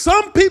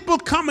 Some people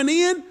coming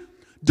in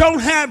don't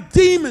have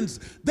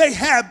demons. They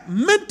have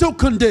mental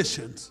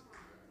conditions.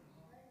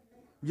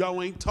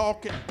 Y'all ain't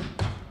talking.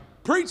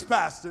 Preach,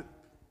 pastor.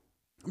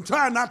 I'm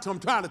trying not to. I'm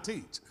trying to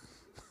teach.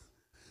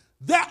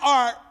 That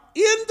are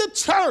in the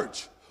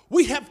church.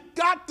 We have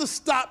got to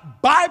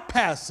stop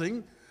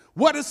bypassing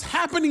what is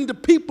happening to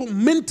people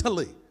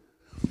mentally.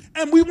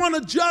 And we want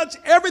to judge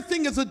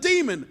everything as a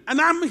demon. And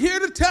I'm here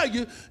to tell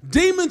you,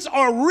 demons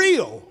are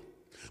real,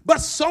 but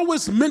so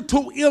is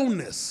mental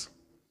illness.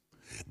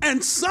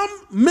 And some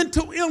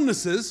mental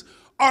illnesses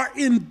are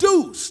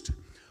induced.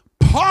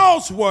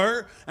 Paul's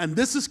word, and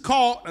this is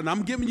called, and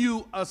I'm giving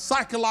you a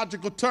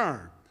psychological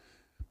term,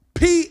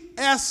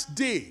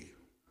 PTSD.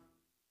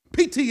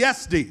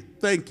 PTSD,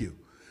 thank you.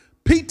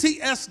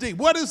 PTSD,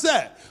 what is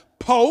that?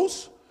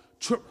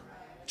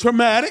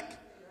 Post-traumatic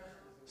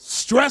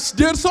stress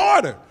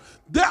disorder.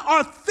 There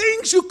are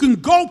things you can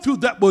go through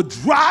that will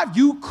drive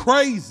you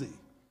crazy.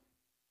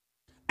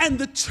 And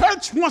the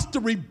church wants to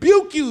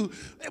rebuke you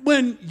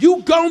when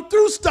you've gone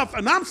through stuff.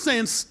 And I'm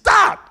saying,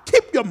 stop.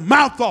 Keep your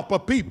mouth off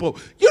of people.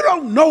 You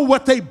don't know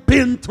what they've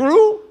been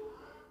through.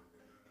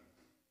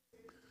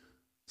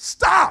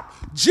 Stop.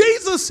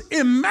 Jesus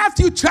in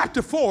Matthew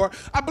chapter 4,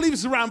 I believe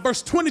it's around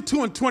verse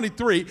 22 and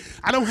 23.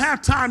 I don't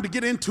have time to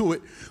get into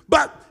it.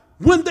 But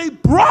when they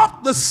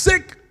brought the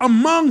sick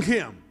among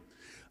him,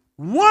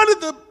 one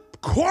of the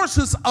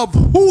courses of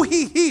who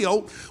he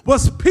healed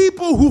was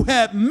people who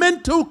had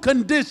mental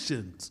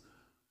conditions.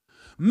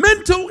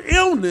 Mental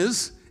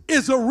illness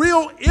is a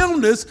real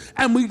illness,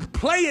 and we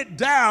play it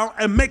down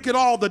and make it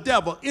all the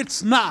devil.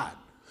 It's not.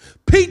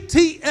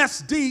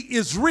 PTSD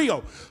is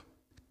real.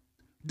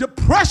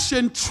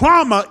 Depression,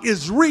 trauma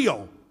is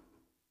real.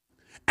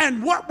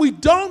 And what we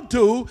don't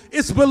do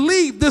is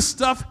believe this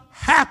stuff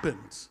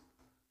happens.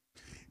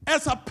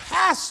 As a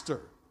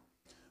pastor,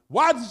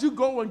 why did you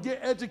go and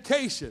get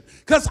education?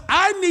 Because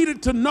I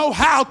needed to know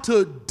how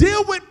to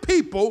deal with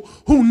people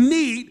who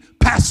need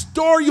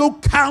pastoral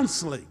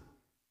counseling.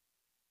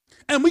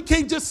 And we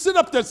can't just sit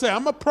up there and say,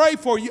 I'm going to pray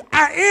for you.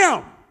 I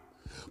am.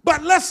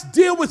 But let's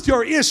deal with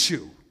your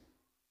issue.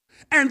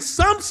 And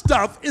some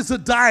stuff is a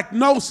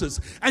diagnosis.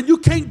 And you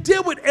can't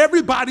deal with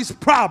everybody's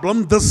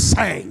problem the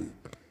same.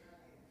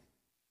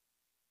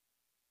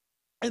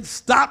 And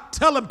stop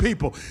telling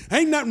people,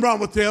 ain't nothing wrong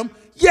with them.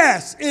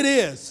 Yes, it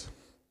is.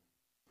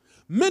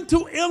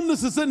 Mental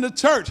illness is in the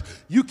church.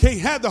 You can't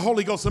have the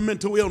Holy Ghost of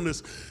mental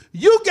illness.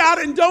 You got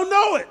it and don't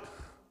know it.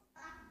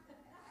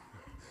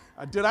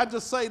 Did I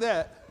just say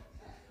that?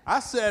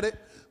 I said it.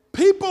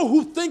 People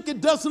who think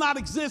it does not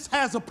exist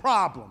has a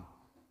problem.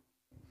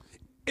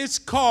 It's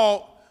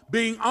called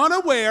being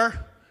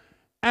unaware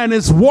and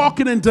is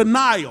walking in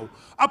denial.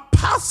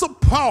 Apostle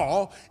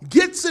Paul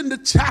gets into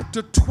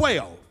chapter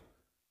 12.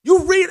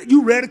 You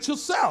read it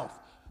yourself.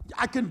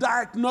 I can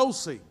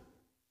diagnose it.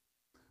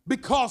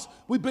 Because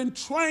we've been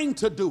trained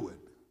to do it.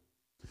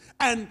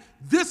 And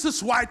this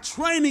is why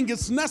training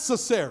is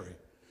necessary.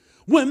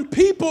 When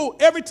people,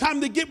 every time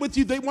they get with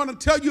you, they want to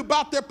tell you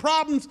about their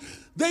problems,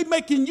 they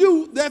making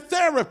you their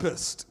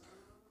therapist.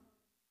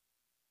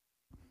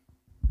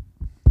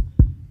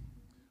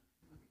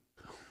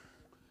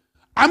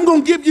 I'm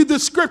going to give you the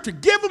scripture.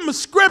 Give them a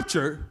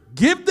scripture.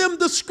 Give them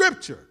the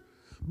scripture.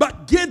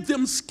 But give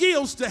them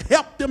skills to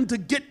help them to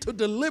get to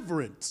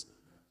deliverance.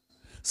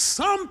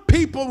 Some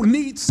people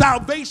need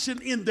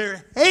salvation in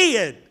their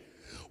head.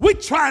 We're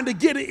trying to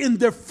get it in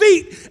their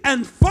feet,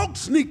 and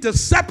folks need to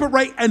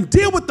separate and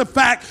deal with the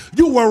fact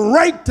you were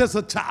raped as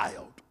a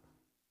child.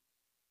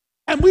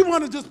 And we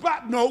want to just,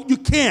 no, you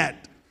can't.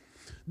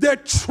 They're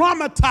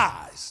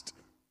traumatized.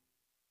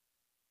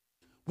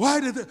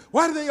 Why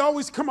do they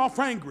always come off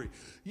angry?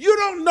 You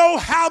don't know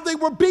how they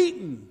were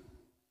beaten.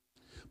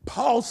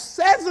 Paul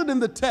says it in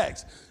the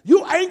text.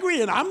 You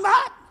angry and I'm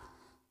not?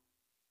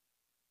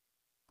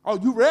 Oh,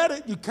 you read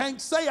it? You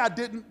can't say I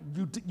didn't.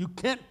 You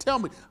can't tell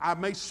me. I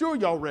made sure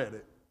y'all read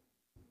it.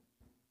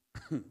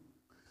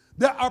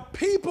 There are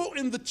people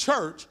in the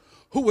church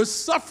who are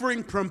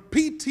suffering from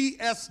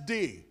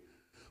PTSD,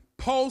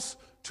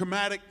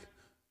 post-traumatic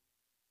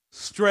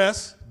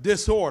stress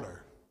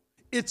disorder.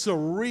 It's a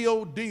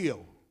real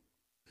deal.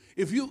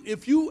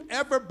 If you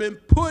ever been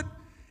put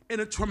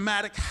in a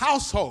traumatic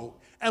household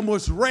and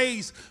was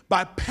raised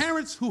by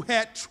parents who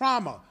had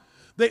trauma,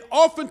 they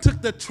often took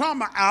the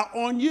trauma out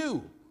on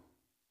you.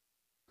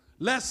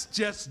 Let's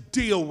just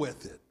deal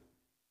with it.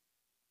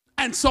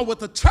 And so what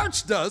the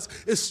church does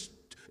is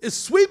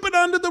sweep it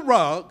under the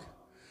rug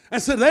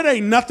and say, that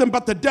ain't nothing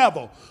but the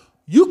devil.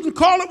 You can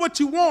call it what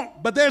you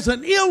want, but there's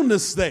an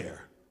illness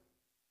there.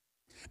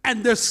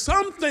 And there's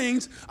some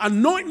things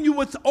anointing you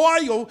with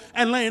oil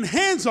and laying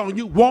hands on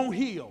you won't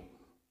heal.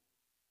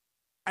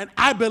 And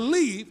I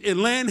believe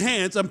in laying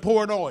hands and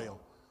pouring oil.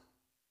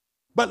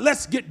 But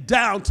let's get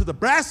down to the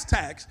brass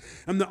tacks.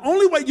 And the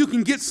only way you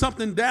can get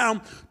something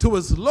down to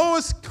its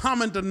lowest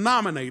common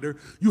denominator,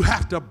 you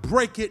have to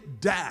break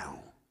it down.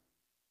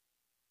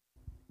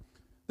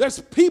 There's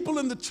people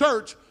in the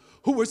church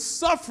who are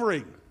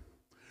suffering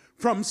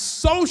from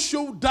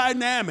social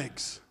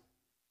dynamics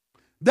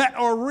that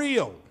are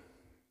real.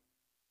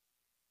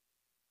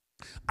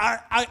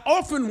 I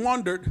often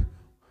wondered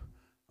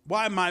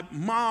why my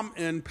mom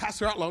and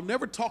Pastor Outlaw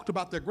never talked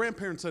about their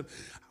grandparents. And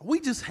we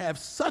just have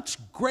such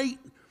great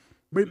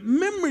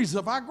memories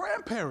of our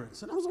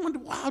grandparents. And I was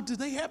wondering, wow, did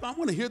they have? I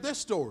want to hear their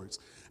stories.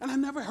 And I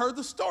never heard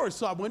the stories,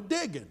 so I went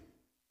digging.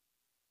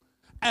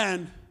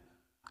 And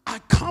I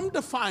come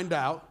to find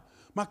out,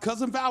 my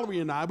cousin Valerie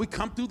and I, we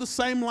come through the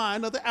same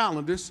line of the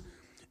Islanders,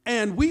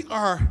 and we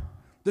are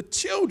the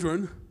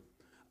children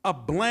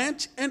of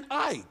Blanche and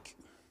Ike.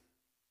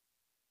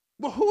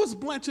 Well, who is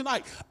Blanche and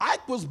Ike?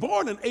 Ike was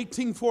born in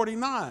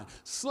 1849.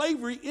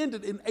 Slavery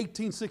ended in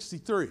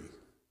 1863.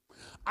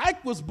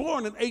 Ike was born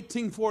in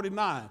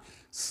 1849.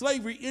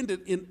 Slavery ended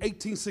in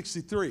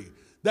 1863.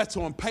 That's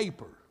on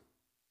paper.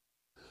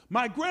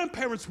 My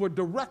grandparents were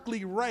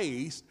directly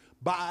raised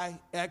by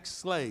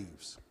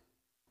ex-slaves.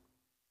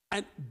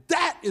 And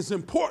that is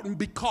important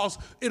because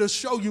it'll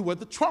show you where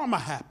the trauma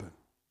happened.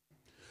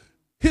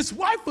 His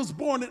wife was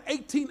born in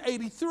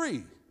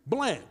 1883,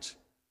 Blanche.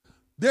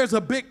 There's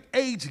a big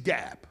age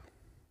gap.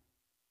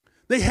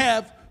 They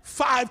have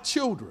 5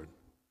 children.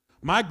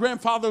 My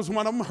grandfather was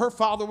one of them. Her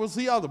father was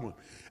the other one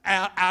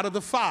out of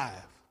the 5.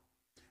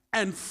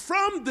 And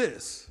from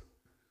this,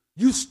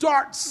 you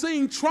start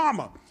seeing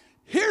trauma.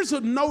 Here's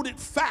a noted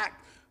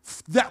fact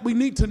that we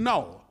need to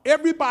know.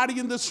 Everybody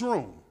in this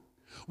room,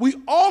 we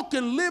all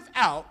can live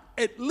out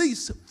at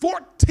least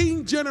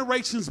 14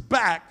 generations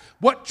back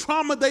what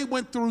trauma they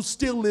went through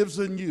still lives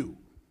in you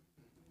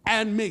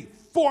and me.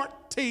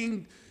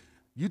 14.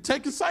 You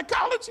taking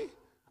psychology?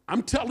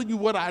 I'm telling you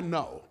what I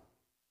know.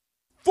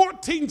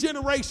 14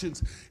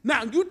 generations.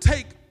 Now, you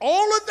take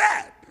all of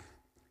that,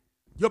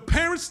 your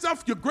parents'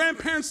 stuff, your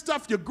grandparents'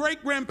 stuff, your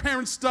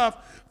great-grandparents'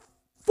 stuff,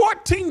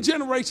 14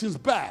 generations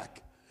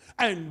back,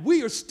 and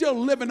we are still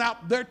living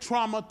out their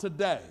trauma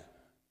today.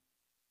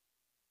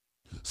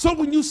 So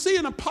when you see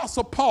an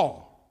Apostle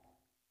Paul,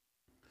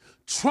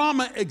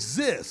 trauma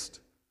exists.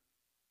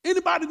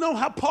 Anybody know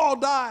how Paul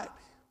died?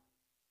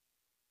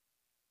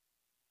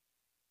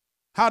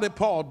 How did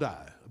Paul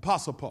die?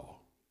 Apostle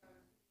Paul.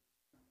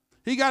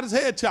 He got his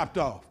head chopped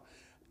off.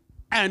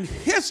 And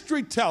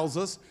history tells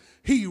us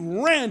he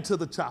ran to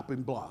the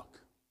chopping block.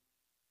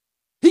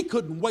 He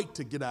couldn't wait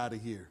to get out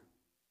of here.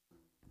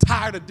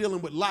 Tired of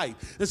dealing with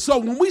life. And so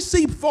when we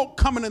see folk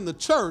coming in the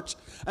church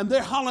and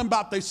they're hollering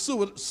about they're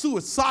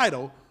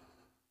suicidal,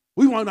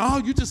 we want, oh,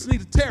 you just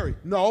need to tarry.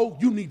 No,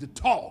 you need to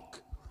talk.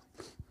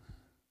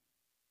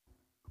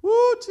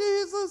 Woo,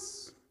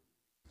 Jesus.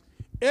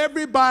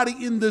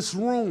 Everybody in this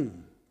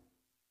room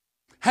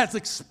has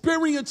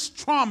experienced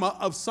trauma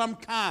of some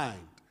kind.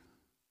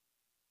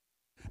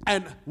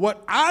 And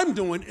what I'm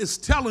doing is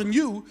telling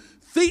you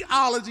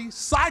theology,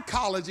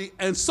 psychology,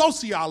 and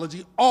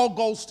sociology all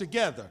goes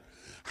together.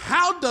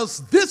 How does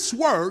this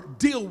word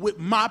deal with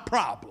my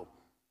problem?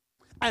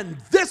 And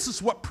this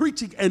is what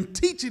preaching and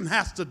teaching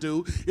has to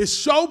do, is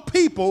show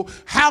people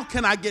how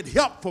can I get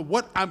help for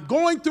what I'm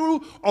going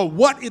through or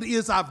what it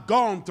is I've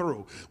gone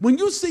through. When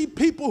you see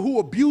people who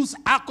abuse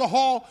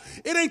alcohol,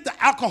 it ain't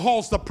the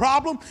alcohol's the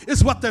problem,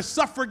 it's what they're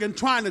suffering and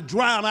trying to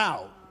drown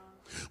out.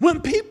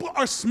 When people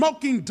are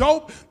smoking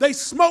dope, they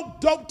smoke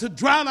dope to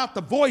drown out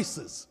the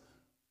voices.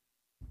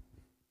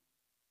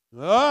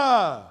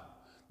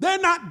 They're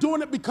not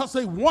doing it because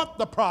they want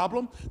the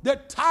problem.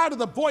 They're tired of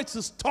the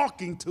voices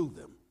talking to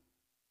them.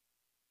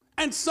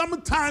 And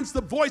sometimes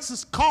the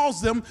voices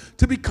cause them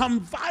to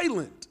become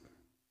violent.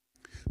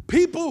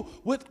 People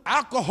with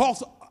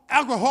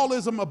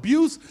alcoholism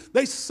abuse,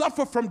 they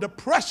suffer from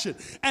depression.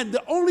 And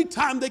the only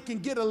time they can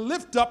get a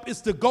lift up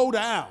is to go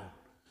down.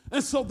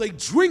 And so they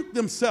drink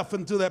themselves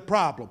into that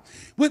problem.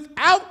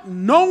 Without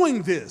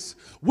knowing this,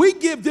 we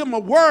give them a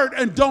word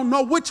and don't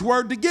know which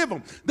word to give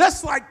them.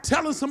 That's like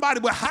telling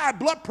somebody with high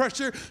blood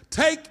pressure,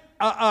 take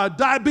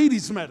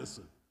diabetes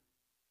medicine.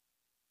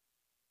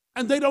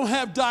 And they don't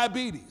have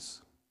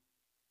diabetes.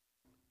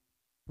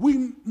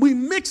 We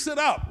mix it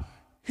up.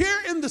 Here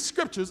in the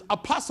scriptures,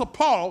 Apostle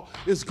Paul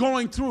is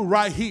going through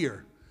right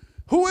here.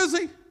 Who is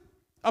he?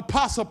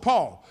 Apostle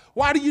Paul.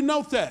 Why do you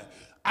know that?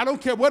 I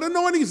don't care what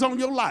anointing is on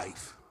your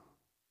life.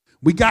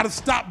 We got to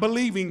stop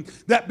believing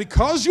that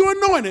because you're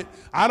anointed,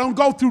 I don't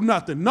go through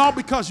nothing. No,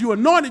 because you're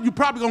anointed, you're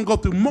probably going to go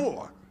through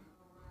more.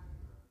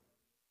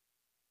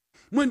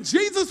 When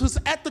Jesus was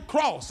at the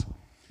cross,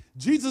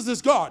 Jesus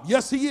is God.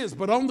 Yes, he is.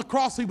 But on the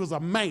cross, he was a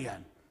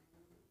man.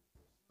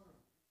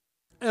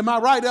 Am I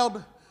right,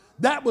 elder?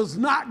 That was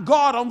not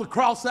God on the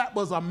cross. That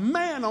was a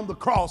man on the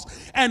cross.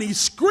 And he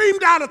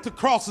screamed out at the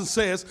cross and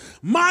says,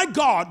 my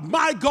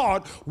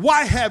God,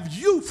 why have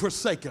you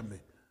forsaken me?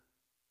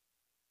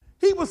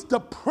 He was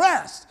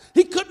depressed.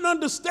 He couldn't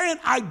understand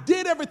I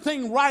did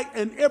everything right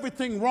and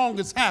everything wrong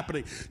is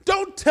happening.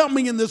 Don't tell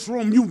me in this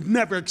room you've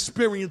never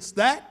experienced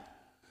that.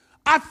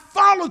 I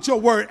followed your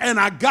word and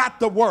I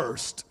got the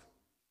worst.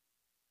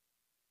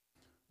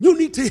 You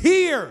need to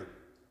hear.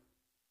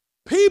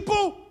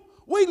 People,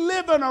 we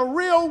live in a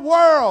real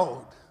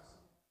world.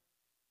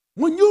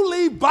 When you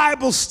leave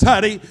Bible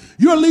study,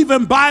 you're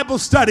leaving Bible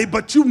study,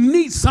 but you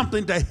need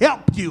something to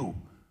help you.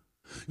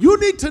 You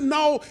need to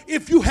know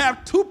if you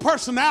have two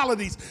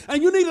personalities,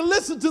 and you need to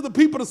listen to the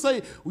people to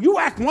say, you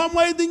act one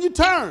way, then you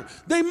turn.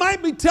 They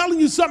might be telling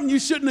you something you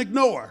shouldn't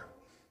ignore.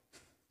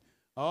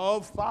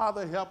 Oh,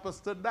 Father, help us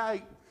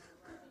tonight.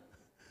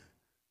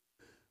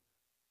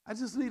 I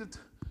just need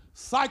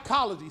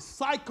psychology,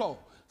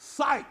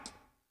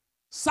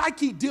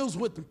 Psyche deals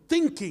with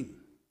thinking.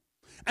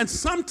 And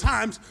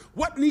sometimes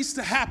what needs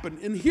to happen,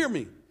 and hear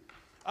me,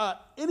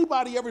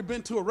 anybody ever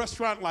been to a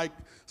restaurant like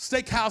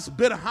Steakhouse,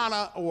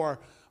 Benihana, or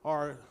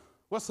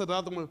what's that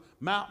other one,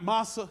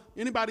 Masa?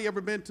 Anybody ever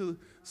been to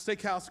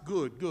Steakhouse?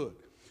 Good.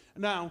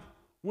 Now,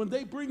 when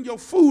they bring your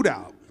food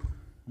out,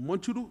 I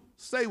want you to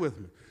stay with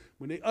me.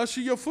 When they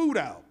usher your food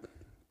out,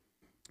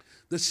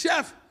 the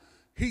chef,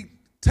 he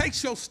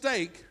takes your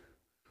steak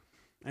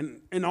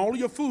and all of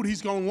your food,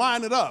 he's going to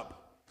line it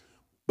up.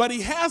 But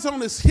he has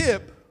on his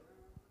hip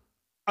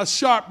a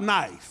sharp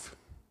knife.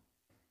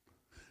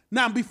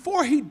 Now,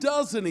 before he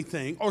does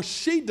anything or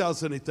she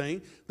does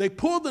anything, they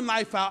pull the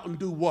knife out and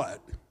do what?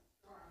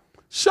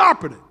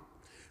 Sharpen it.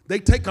 They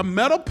take a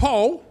metal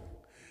pole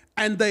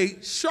and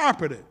they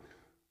sharpen it.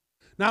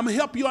 Now, I'm going to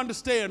help you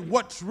understand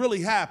what's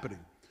really happening.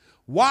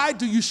 Why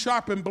do you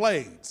sharpen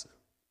blades?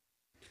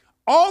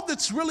 All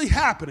that's really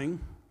happening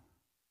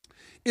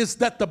is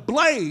that the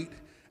blade,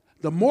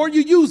 the more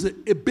you use it,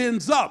 it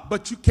bends up,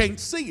 but you can't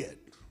see it.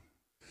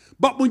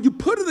 But when you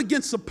put it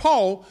against the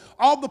pole,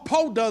 all the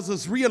pole does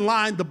is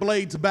realign the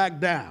blades back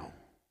down.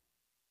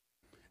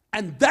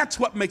 And that's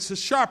what makes it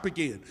sharp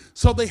again.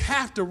 So they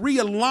have to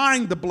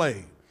realign the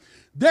blade.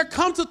 There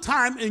comes a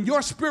time in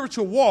your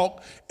spiritual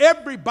walk,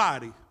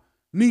 everybody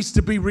needs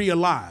to be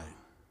realigned.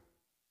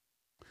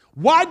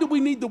 Why do we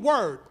need the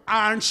word?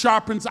 Iron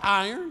sharpens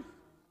iron.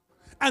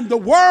 And the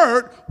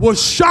word will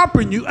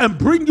sharpen you and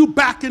bring you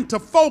back into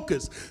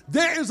focus.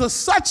 There is a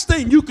such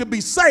thing you can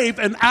be saved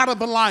and out of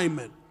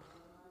alignment.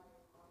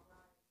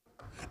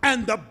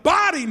 And the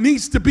body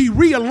needs to be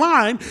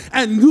realigned,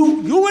 and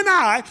you and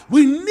I,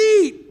 we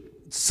need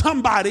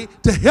somebody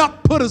to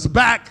help put us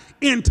back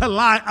into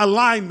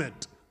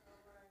alignment.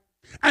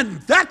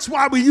 And that's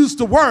why we use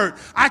the word.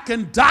 I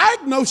can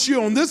diagnose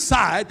you on this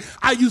side.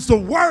 I use the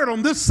word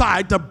on this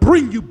side to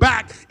bring you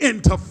back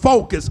into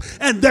focus.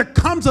 And there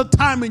comes a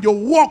time in your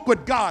walk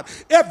with God,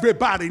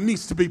 everybody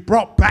needs to be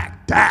brought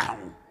back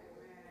down.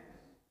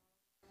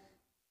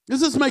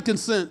 Is this making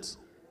sense?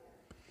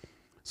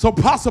 So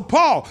Apostle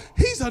Paul,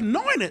 he's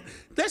anointed.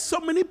 There's so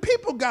many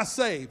people got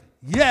saved.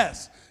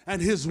 Yes,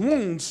 and his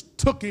wounds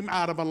took him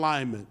out of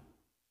alignment.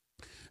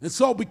 And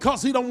so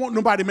because he don't want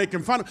nobody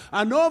making fun of,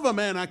 I know of a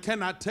man I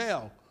cannot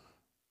tell.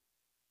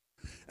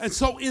 And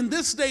so in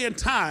this day and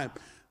time,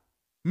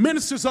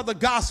 ministers of the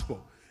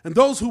gospel and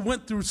those who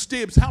went through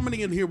STIBS, how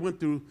many in here went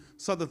through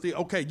Southern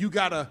Theology? Okay, you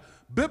got a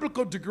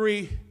biblical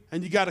degree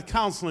and you got a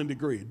counseling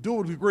degree,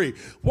 dual degree.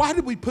 Why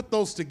did we put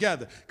those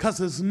together? Because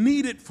it's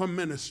needed for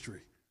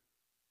ministry.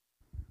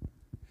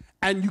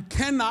 And you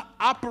cannot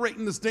operate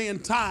in this day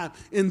and time,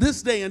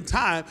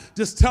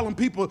 just telling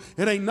people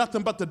it ain't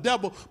nothing but the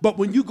devil. But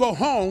when you go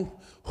home,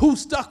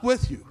 who's stuck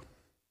with you?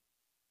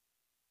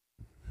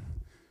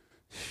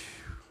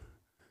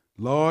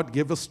 Lord,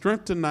 give us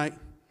strength tonight.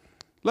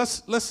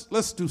 Let's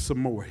do some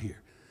more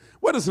here.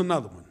 What is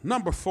another one?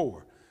 Number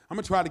 4. I'm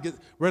going to try to get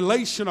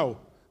relational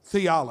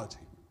theology.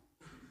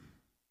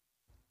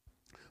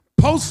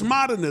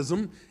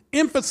 Postmodernism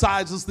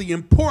emphasizes the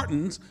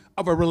importance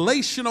of a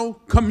relational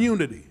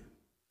community,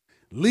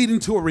 leading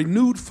to a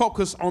renewed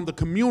focus on the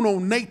communal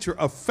nature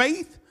of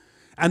faith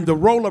and the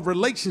role of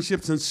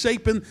relationships in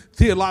shaping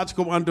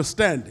theological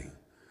understanding.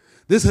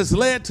 This has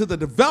led to the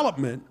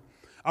development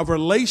of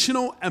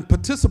relational and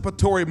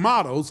participatory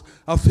models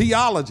of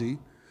theology,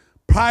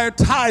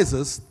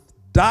 prioritizes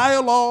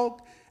dialogue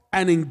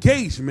and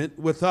engagement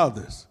with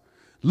others.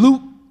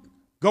 Luke,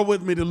 go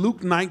with me to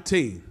Luke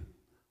 19.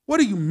 What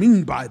do you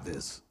mean by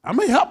this? I'm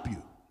going to help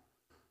you.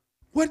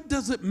 What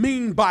does it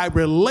mean by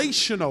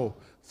relational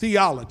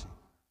theology?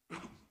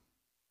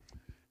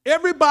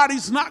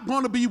 Everybody's not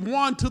going to be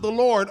won to the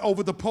Lord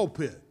over the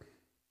pulpit.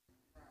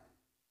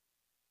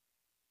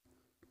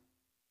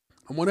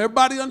 I want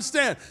everybody to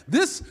understand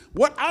this.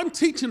 What I'm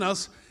teaching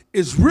us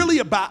is really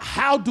about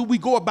how do we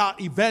go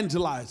about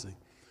evangelizing.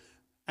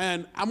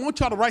 And I want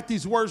y'all to write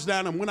these words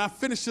down. And when I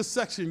finish this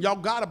section, y'all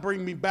got to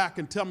bring me back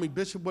and tell me,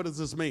 Bishop, what does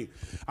this mean?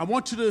 I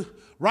want you to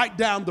write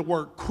down the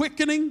word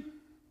quickening,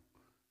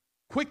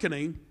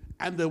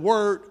 and the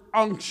word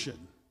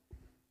unction.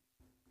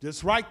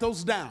 Just write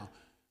those down.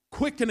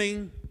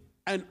 Quickening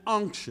and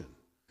unction.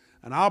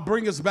 And I'll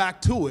bring us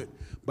back to it.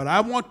 But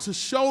I want to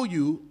show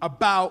you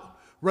about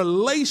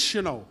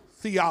relational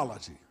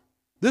theology.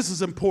 This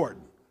is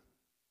important.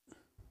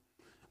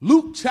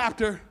 Luke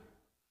chapter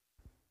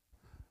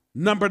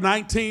number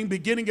 19,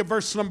 beginning at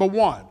verse number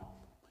 1.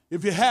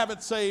 If you have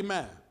it, say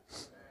amen.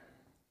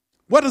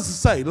 What does it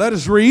say? Let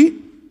us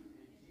read.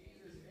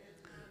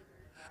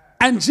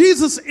 And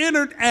Jesus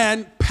entered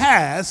and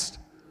passed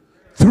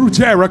through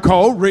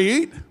Jericho.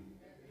 Read.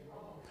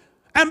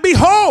 And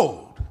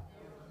behold,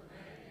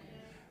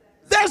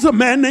 there's a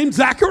man named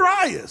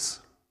Zacharias,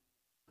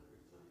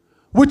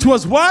 which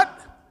was what?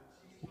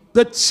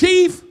 The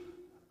chief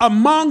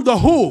among the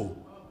who?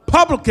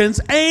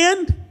 Publicans.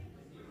 And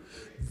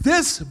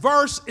this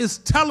verse is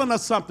telling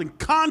us something.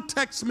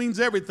 Context means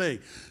everything.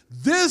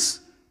 This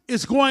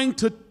is going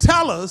to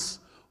tell us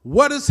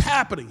what is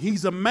happening.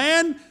 He's a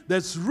man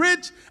that's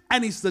rich,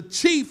 and he's the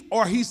chief,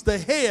 or he's the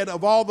head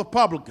of all the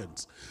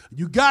publicans.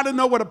 You got to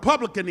know what a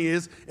publican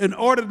is in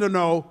order to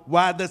know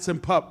why that's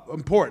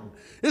important.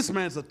 This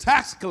man's a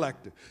tax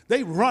collector.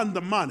 They run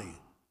the money.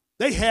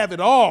 They have it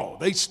all.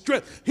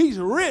 He's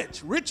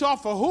rich. Rich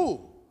off of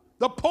who?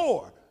 The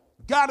poor.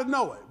 Got to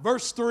know it.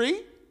 Verse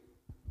 3.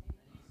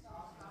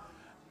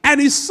 And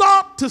he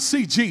sought to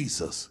see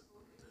Jesus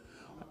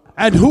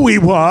and who he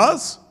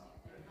was.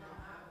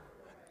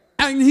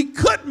 And he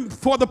couldn't,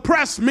 for the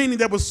press, meaning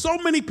there was so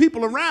many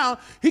people around,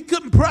 he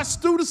couldn't press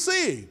through to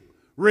see him.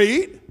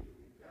 Read.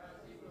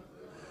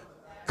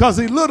 Because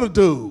he little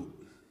dude.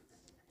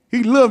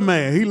 He little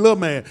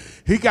man.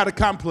 He got a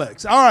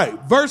complex. All right,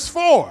 verse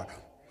 4.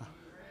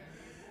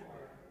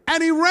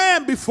 And he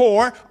ran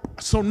before.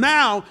 So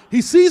now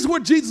he sees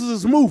where Jesus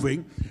is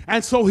moving.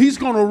 And so he's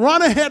going to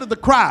run ahead of the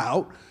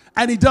crowd.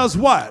 And he does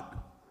what?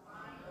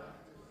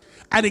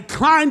 And he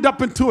climbed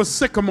up into a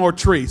sycamore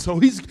tree. So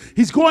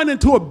he's going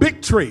into a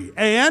big tree.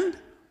 And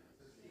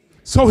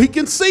so he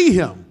can see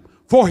him.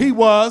 For he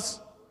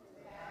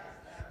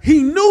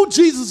knew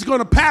Jesus was going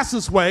to pass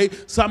this way.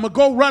 So I'm going to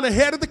go run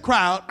ahead of the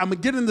crowd. I'm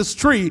going to get in this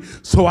tree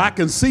so I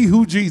can see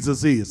who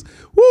Jesus is.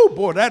 Woo,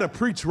 boy, that'll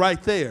preach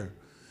right there.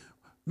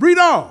 Read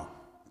on.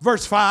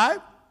 Verse 5.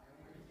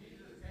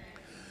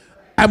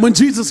 And when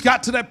Jesus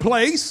got to that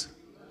place,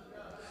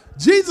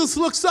 Jesus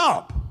looks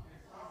up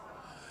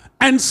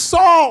and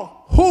saw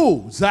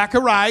who?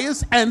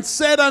 Zacharias, and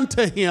said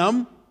unto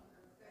him,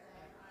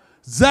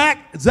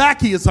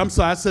 Zacchaeus, I'm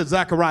sorry, I said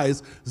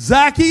Zacharias.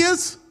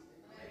 Zacchaeus,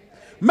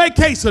 make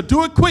haste, or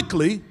do it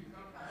quickly.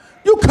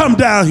 You come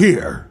down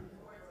here.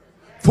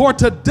 For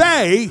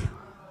today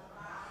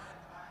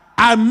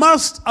I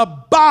must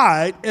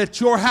abide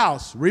at your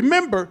house.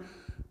 Remember,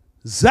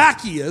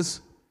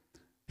 Zacchaeus,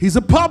 he's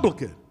a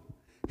publican.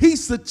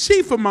 He's the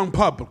chief among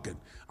publicans.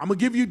 I'm going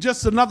to give you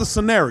just another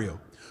scenario.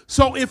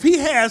 So if he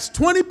has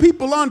 20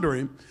 people under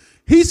him,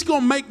 he's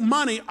going to make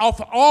money off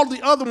of all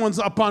the other ones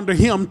up under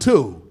him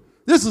too.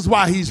 This is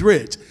why he's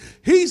rich.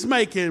 He's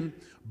making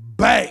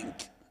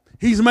bank.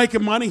 He's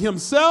making money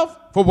himself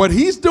for what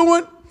he's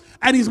doing,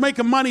 and he's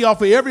making money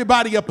off of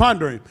everybody up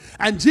under him.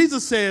 And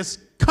Jesus says,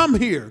 come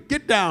here,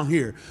 get down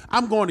here.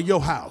 I'm going to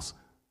your house.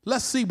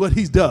 Let's see what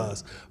he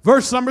does.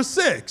 Verse number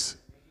 6.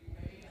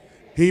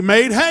 He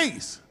made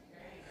haste.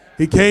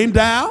 He came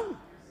down.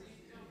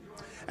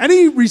 And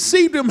he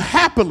received him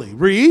happily.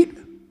 Read.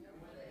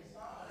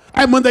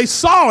 And when they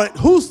saw it,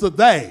 who's the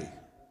they?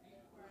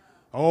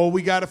 Oh,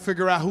 we got to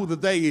figure out who the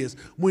they is.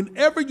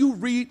 Whenever you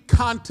read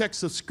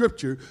context of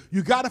scripture,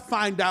 you got to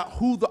find out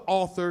who the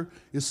author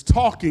is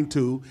talking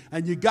to,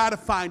 and you got to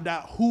find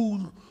out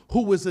who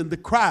is in the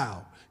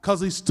crowd,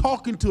 because he's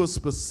talking to a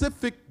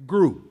specific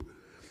group.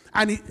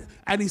 And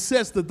he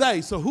says the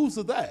they. So who's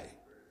the they?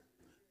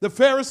 The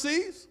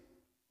Pharisees?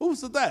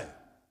 Who's the they?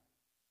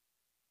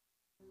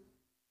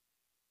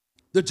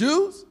 The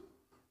Jews?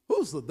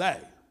 Who's the they?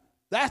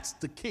 That's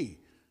the key.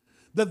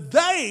 The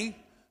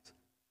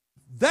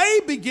they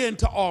begin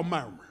to all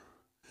murmur.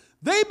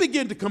 They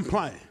begin to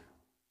complain.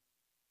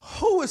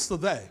 Who is the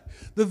they?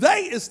 The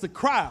they is the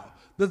crowd.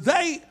 The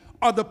they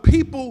are the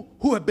people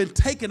who have been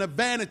taken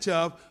advantage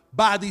of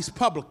by these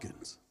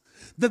publicans.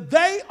 The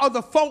they are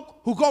the folk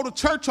who go to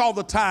church all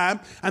the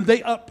time, and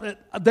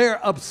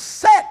they're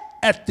upset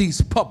at these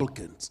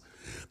publicans.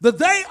 The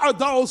they are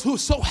those who are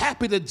so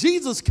happy that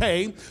Jesus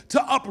came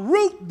to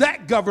uproot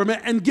that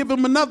government and give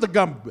them another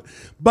government.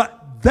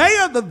 But they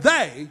are the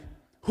they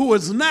who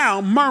is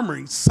now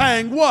murmuring,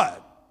 saying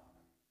what?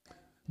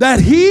 That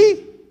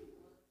he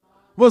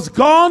was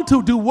gone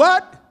to do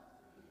what?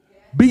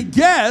 Be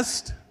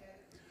guest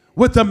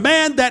with a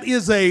man that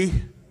is a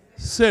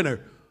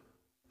sinner.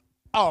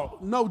 Oh,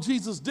 no,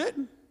 Jesus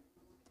didn't.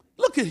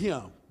 Look at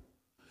him.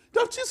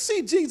 Don't you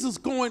see Jesus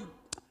going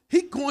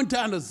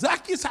down to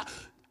Zacchaeus'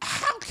 house?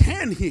 How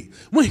can he,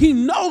 when he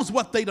knows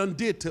what they done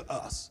did to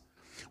us?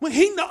 When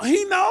he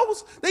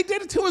knows they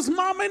did it to his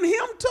mama and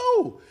him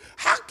too.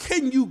 How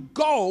can you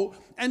go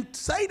and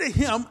say to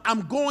him,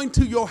 I'm going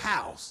to your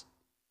house?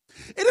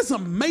 It is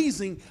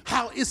amazing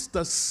how it's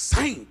the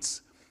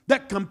saints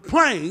that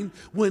complain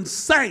when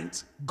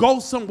saints go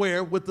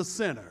somewhere with the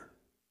sinner.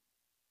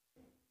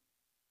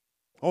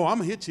 Oh, I'm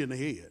going to hit you in the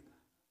head.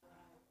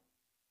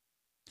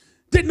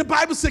 Didn't the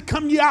Bible say,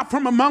 come ye out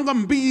from among them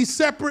and be ye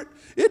separate?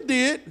 It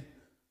did.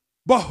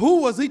 But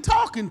who was he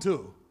talking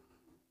to?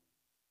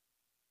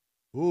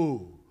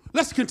 Ooh.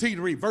 Let's continue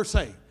to read verse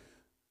 8.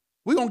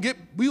 We're gonna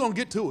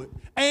get to it.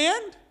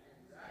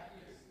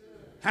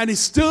 And he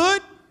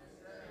stood,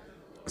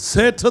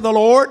 said to the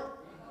Lord,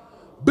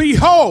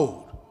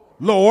 behold,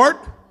 Lord,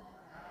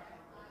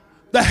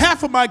 the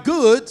half of my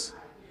goods,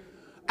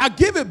 I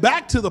give it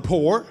back to the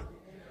poor.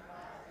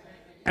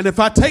 And if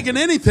I taken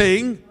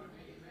anything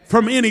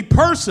from any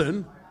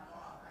person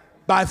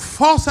by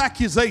false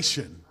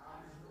accusation,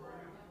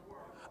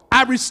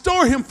 I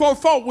restore him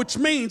fourfold, which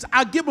means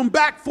I give him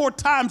back 4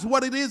 times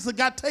what it is that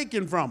got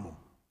taken from him.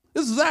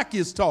 This is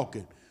Zacchaeus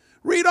talking.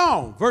 Read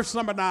on, verse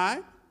number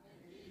 9.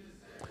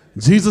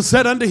 Jesus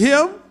said unto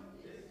him,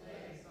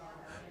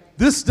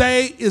 this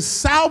day is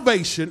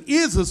salvation,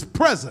 is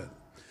present.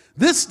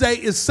 This day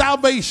is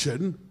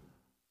salvation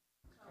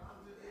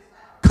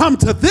come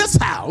to this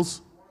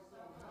house,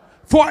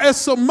 for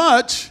as so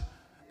much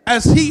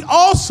as he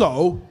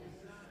also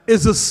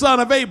is the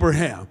son of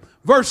Abraham.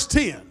 Verse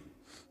 10.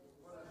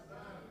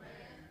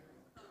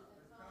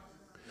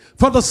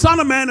 For the Son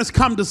of Man has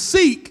come to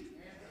seek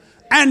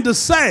and to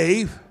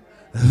save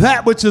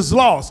that which is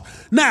lost.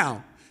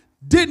 Now,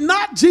 did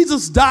not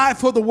Jesus die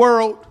for the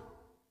world?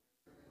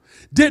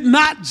 Did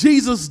not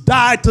Jesus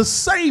die to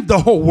save the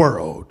whole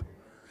world?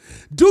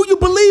 Do you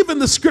believe in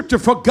the scripture,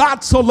 for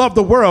God so loved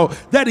the world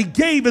that he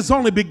gave his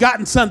only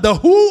begotten son, that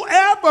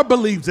whoever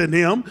believes in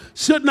him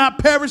should not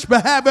perish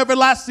but have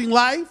everlasting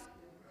life?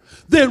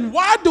 Then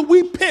why do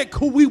we pick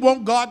who we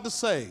want God to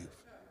save?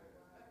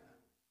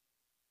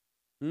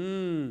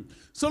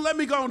 So let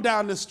me go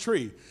down this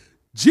tree.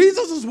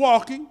 Jesus is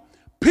walking.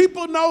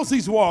 People knows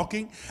he's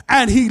walking.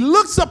 And he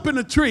looks up in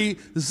the tree.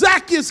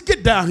 Zacchaeus,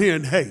 get down here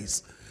in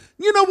haste.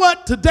 You know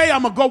what? Today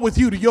I'm going to go with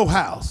you to your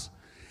house.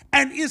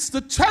 And it's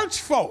the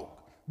church folk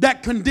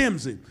that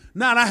condemns him.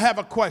 Now I have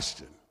a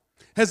question.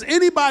 Has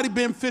anybody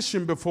been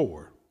fishing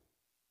before?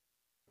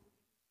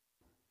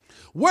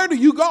 Where do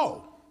you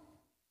go?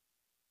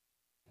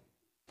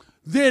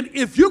 Then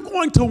if you're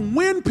going to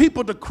win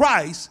people to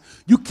Christ,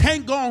 you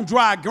can't go on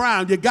dry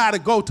ground. You got to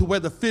go to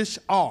where the fish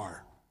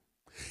are.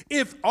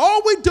 If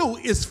all we do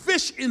is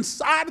fish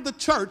inside of the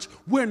church,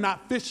 we're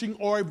not fishing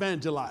or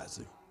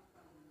evangelizing.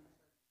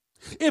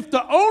 If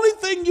the only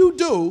thing you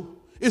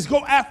do is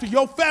go after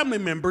your family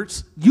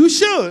members, you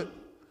should,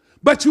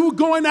 but you're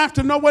going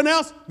after no one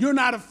else, you're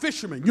not a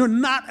fisherman. You're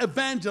not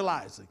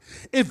evangelizing.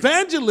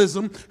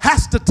 Evangelism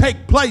has to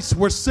take place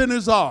where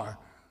sinners are.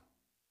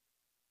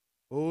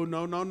 Oh,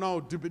 no.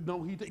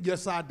 No, he did.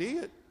 Yes, I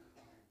did.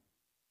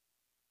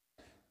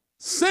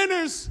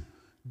 Sinners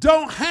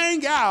don't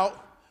hang out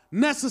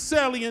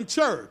necessarily in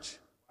church.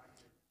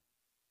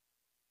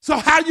 So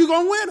how you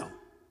going to win them?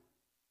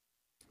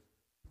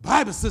 The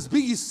Bible says, be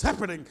ye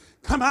separate and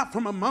come out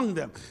from among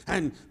them.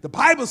 And the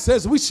Bible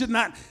says we should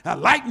not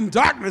lighten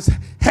darkness,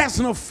 has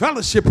no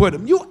fellowship with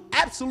them. You're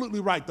absolutely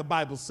right. The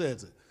Bible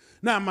says it.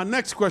 Now, my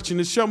next question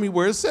is, show me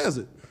where it says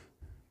it.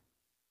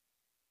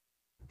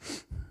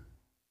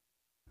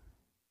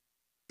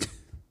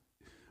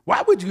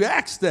 Why would you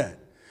ask that?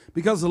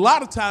 Because a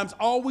lot of times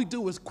all we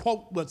do is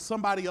quote what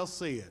somebody else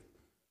said.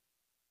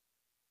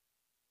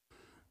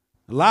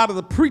 A lot of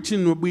the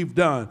preaching that we've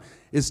done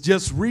is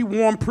just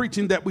rewarm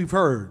preaching that we've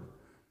heard.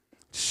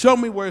 Show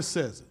me where it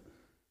says it.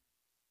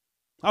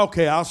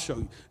 Okay, I'll show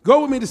you.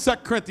 Go with me to 2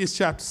 Corinthians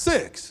chapter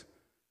 6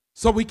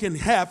 so we can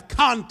have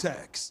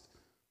context.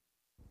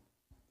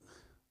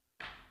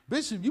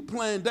 Bishop, you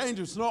playing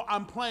dangerous. No,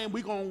 I'm playing.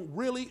 We're going to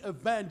really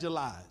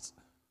evangelize.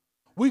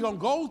 We're going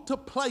to go to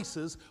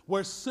places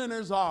where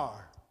sinners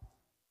are.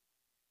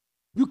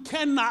 You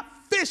cannot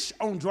fish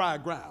on dry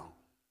ground.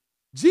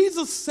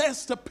 Jesus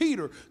says to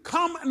Peter,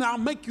 come and I'll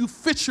make you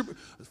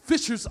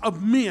fishers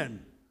of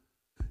men.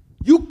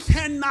 You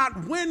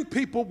cannot win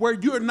people where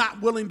you're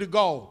not willing to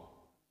go.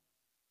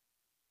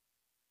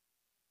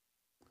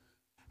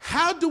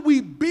 How do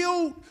we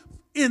build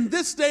in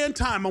this day and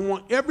time? I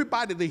want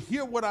everybody to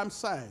hear what I'm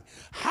saying.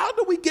 How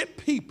do we get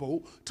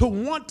people to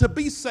want to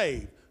be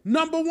saved?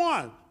 Number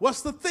one,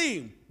 what's the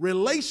theme?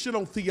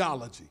 Relational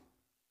theology.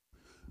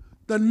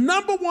 The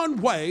number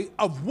one way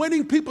of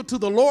winning people to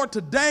the Lord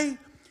today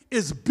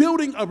is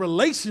building a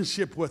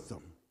relationship with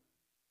them.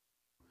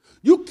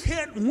 You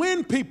can't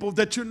win people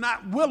that you're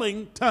not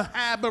willing to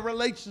have a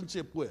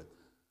relationship with.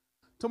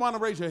 Tawana,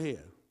 raise your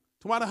hand.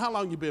 Tawana, how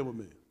long you been with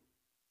me?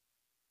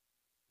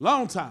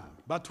 Long time,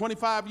 about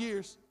 25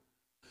 years.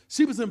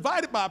 She was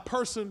invited by a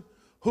person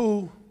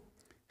who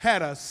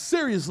had a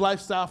serious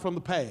lifestyle from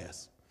the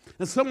past.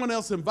 And someone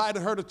else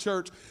invited her to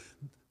church.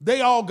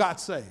 They all got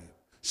saved.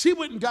 She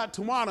went and got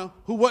Tawana,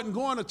 who wasn't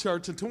going to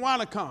church, and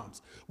Tawana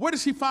comes. Where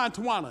does she find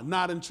Tawana?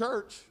 Not in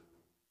church.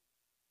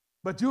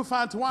 But you'll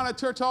find Tawana at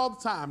church all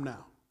the time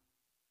now.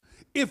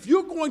 If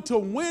you're going to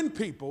win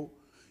people,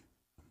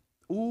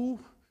 you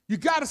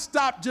got to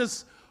stop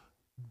just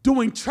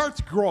doing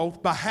church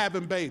growth by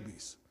having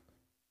babies.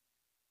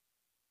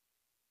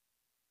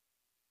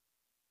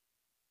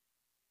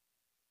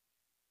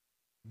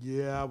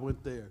 Yeah, I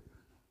went there.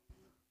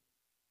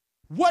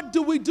 What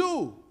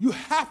do? You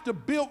have to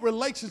build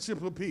relationships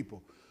with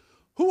people.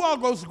 Who all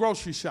goes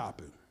grocery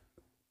shopping?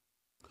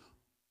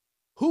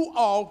 Who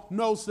all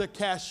knows the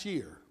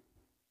cashier?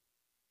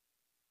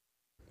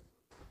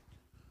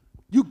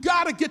 You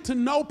got to get to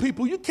know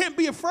people. You can't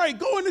be afraid.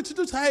 Go and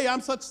introduce, hey,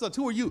 I'm such and such.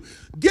 Who are you?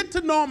 Get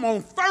to know them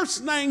on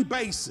first name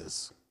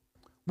basis.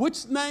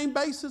 Which name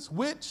basis?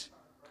 Which?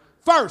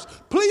 First.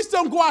 Please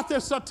don't go out there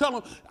and start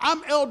telling them,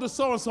 I'm elder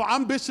so-and-so,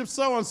 I'm bishop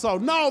so-and-so.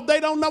 No, they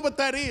don't know what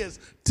that is.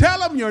 Tell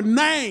them your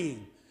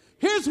name.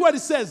 Here's what it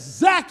says,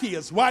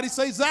 Zacchaeus. Why did he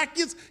say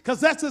Zacchaeus? Because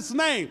that's his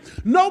name.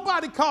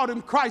 Nobody called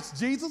him Christ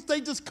Jesus.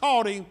 They just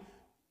called him,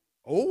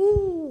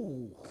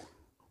 oh,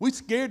 we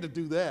scared to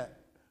do that.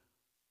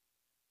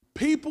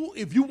 People,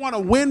 if you want to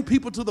win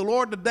people to the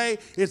Lord today,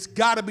 it's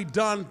got to be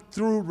done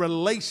through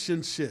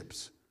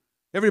relationships.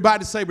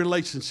 Everybody say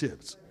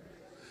relationships.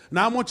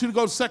 Now I want you to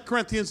go to 2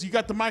 Corinthians. You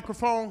got the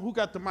microphone? Who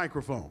got the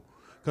microphone?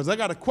 Because I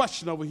got a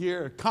question over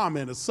here, a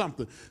comment or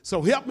something.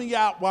 So help me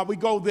out while we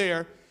go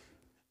there.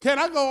 Can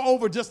I go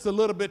over just a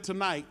little bit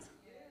tonight?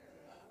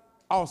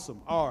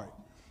 Awesome. All right.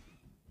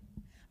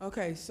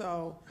 Okay,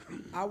 so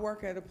I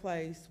work at a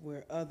place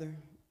where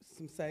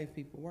some saved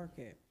people work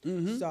at.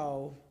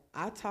 So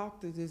I talk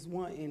to this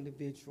one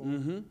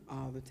individual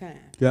all the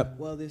time. Yep.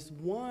 Well, this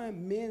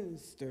one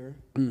minister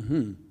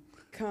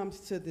comes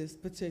to this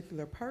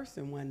particular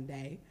person one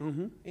day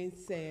and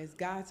says,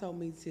 God told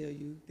me to tell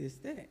you this,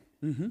 that.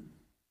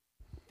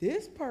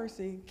 This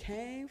person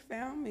came,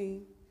 found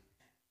me,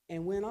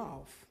 and went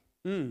off.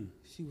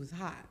 She was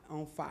hot,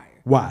 on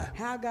fire. Why?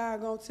 How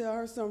God gonna tell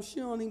her something? She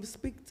don't even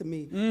speak to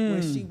me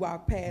when she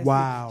walked past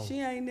me.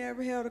 She ain't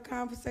never held a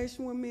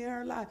conversation with me in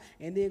her life.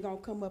 And then gonna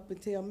come up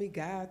and tell me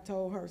God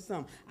told her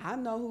something. I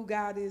know who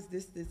God is,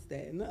 this,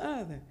 that, and the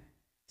other.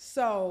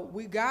 So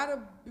we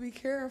gotta be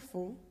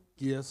careful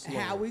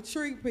how we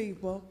treat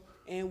people,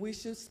 and we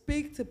should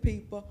speak to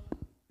people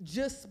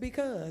just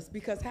because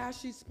how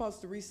she's supposed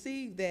to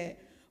receive that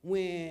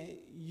when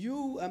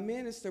you a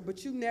minister,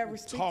 but you never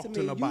speak to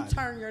me. You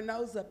turn your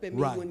nose up at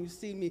me when you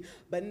see me.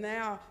 But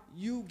now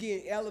you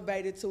get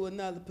elevated to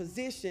another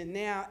position.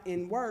 Now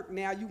in work,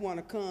 now you want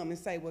to come and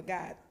say, well,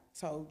 God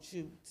told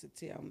you to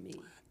tell me.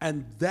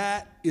 And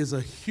that is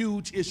a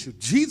huge issue.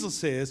 Jesus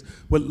says,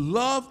 with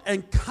love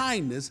and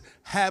kindness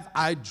have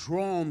I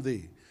drawn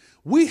thee.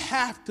 We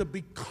have to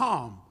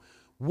become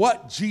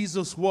what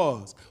Jesus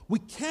was. We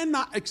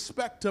cannot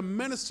expect to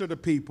minister to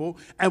people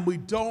and we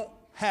don't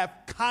have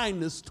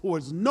kindness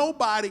towards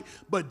nobody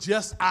but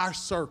just our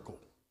circle.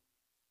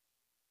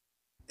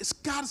 It's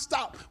got to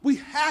stop. We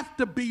have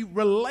to be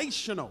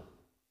relational.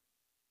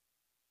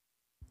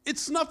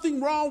 It's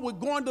nothing wrong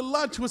with going to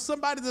lunch with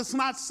somebody that's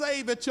not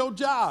saved at your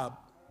job.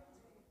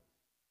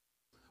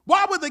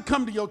 Why would they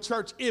come to your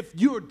church if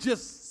you're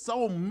just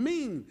so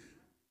mean?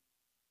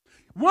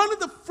 One of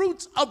the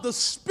fruits of the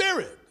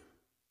Spirit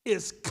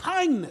is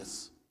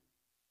kindness.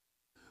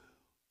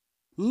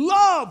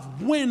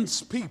 Love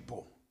wins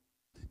people.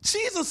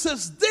 Jesus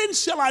says, then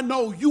shall I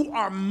know you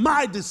are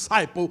my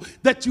disciple,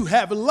 that you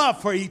have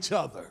love for each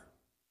other.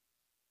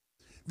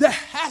 There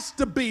has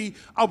to be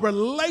a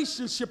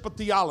relationship of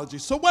theology.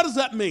 So what does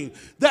that mean?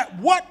 That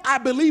what I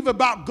believe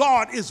about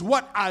God is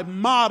what I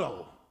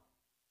model.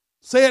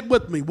 Say it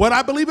with me. What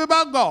I believe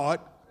about God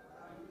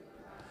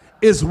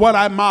is what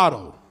I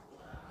model.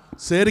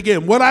 Say it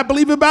again. What I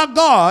believe about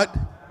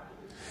God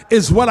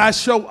is what I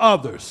show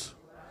others.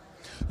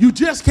 You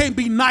just can't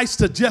be nice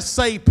to just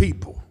save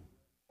people.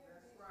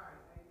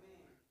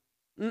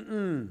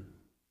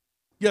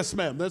 Yes,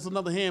 ma'am. There's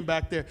another hand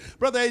back there.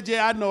 Brother AJ,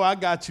 I know I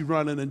got you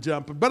running and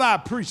jumping, but I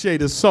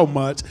appreciate it so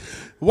much.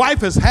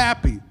 Wife is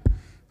happy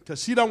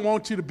because she don't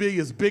want you to be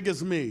as big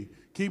as me.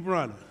 Keep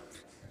running.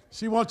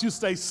 She wants you to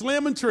stay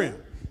slim and trim.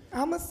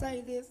 I'm going to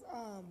say this.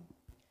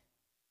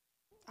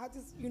 I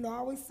just, I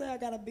always say I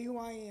got to be who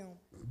I am.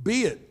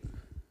 Be it.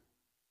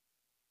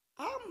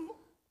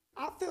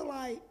 I feel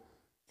like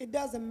it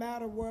doesn't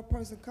matter where a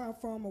person comes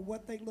from or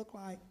what they look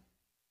like.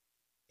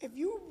 If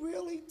you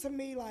really, to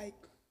me,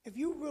 if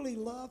you really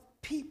love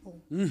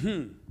people,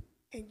 and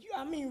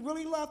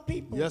really love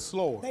people, yes,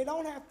 Lord, they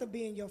don't have to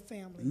be in your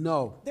family.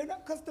 No. They're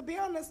not, because to be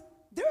honest,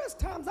 there's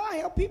times I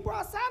help people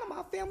outside of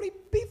my family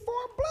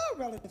before blood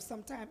relatives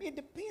sometimes. It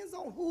depends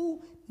on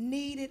who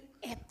needed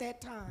at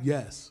that time.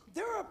 Yes.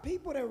 There are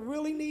people that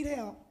really need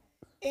help.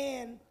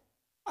 And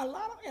I'm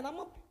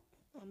going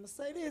to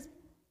say this.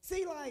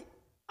 See,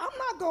 I'm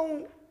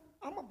going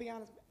to be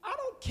honest. I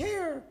don't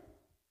care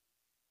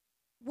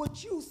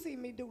what you see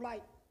me do.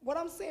 What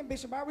I'm saying,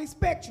 Bishop, I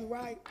respect you,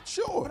 right?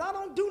 Sure. But I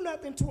don't do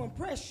nothing to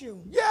impress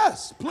you.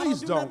 Yes,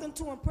 please don't. I don't do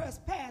nothing to impress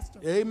Pastor.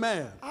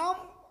 Amen.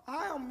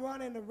 I am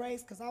running the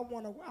race because I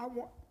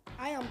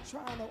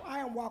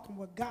am walking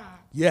with God.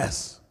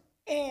 Yes.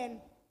 And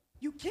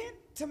you can't,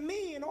 to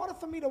me, in order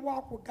for me to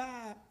walk with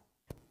God,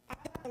 I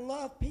gotta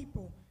love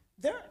people.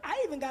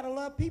 I even gotta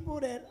love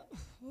people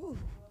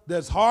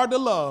that's hard to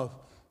love.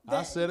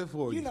 I said it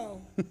for you.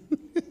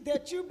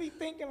 That you be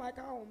thinking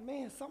oh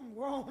man, something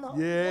wrong. Wrong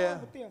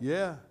with them.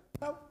 Yeah.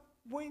 But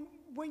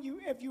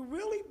if you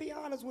really be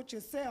honest with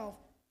yourself,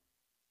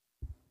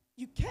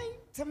 you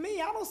can't, to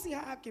me, I don't see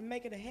how I can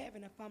make it to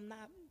heaven if I'm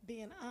not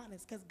being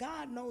honest, because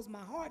God knows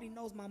my heart, he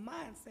knows my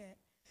mindset.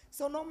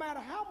 So no matter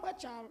how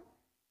much I,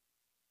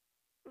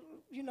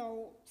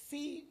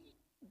 see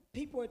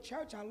people at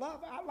church, I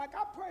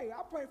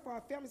pray for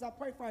our families, I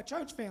pray for our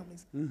church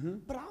families,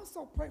 but I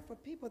also pray for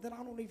people that I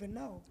don't even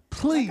know.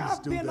 Please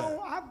I've do been that.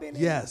 I've been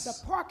Yes. in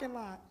the parking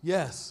lot.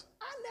 Yes.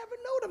 I never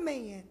knew the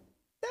man.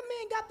 That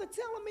man got to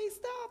telling me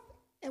stuff,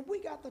 and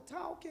we got to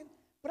talking,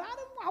 but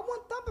I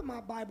wasn't thumping my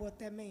Bible at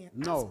that man.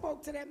 No. I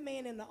spoke to that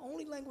man in the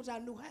only language I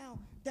knew how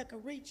that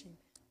could reach him.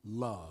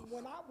 Love.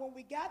 When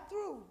we got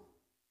through,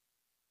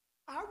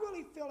 I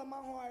really feel in my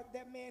heart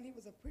that man, he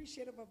was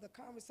appreciative of the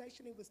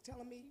conversation. He was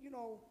telling me,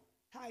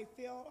 how he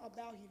felt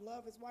about he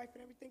loved his wife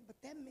and everything. But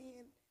that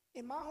man,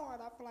 in my heart,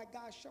 I feel like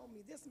God showed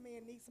me this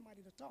man needs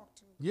somebody to talk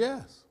to.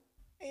 Yes.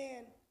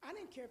 And I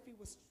didn't care if he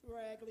was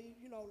straggly,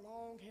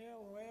 long hair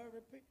or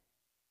whatever,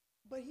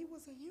 but he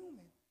was a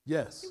human.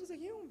 Yes. He was a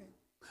human.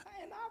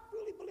 And I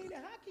really believe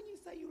that. How can you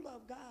say you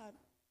love God?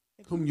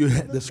 Whom you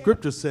had, the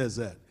scripture says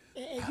that.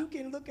 And you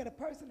can look at a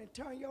person and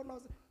turn your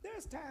nose.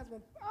 There's times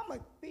when, I'm going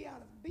to be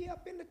honest, be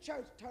up in the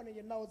church turning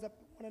your nose up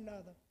at one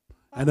another.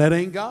 And that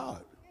ain't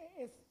God.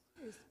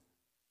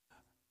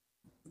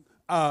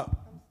 I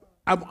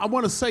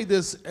want to say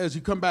this as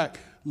you come back.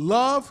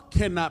 Love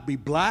cannot be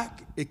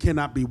black. It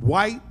cannot be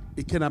white.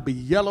 It cannot be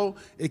yellow.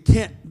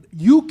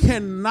 You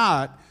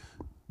cannot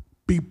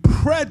be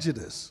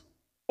prejudiced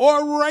or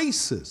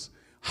racist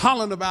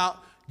hollering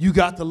about you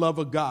got the love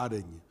of God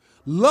in you.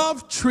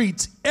 Love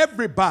treats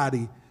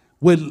everybody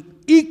with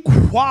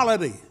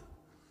equality.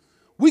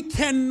 We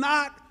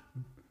cannot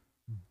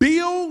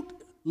build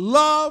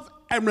love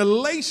and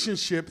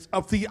relationships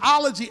of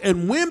theology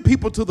and win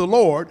people to the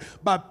Lord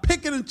by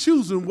picking and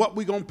choosing what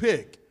we're going to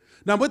pick.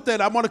 Now with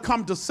that, I want to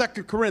come to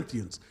 2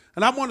 Corinthians,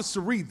 and I want us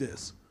to read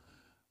this.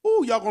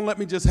 Ooh, y'all going to let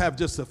me just have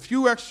just a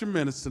few extra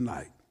minutes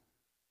tonight.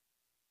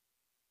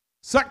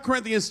 2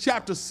 Corinthians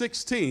chapter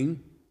 6,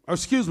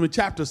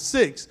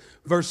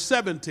 verse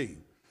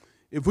 17.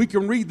 If we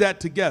can read that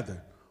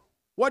together.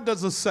 What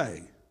does it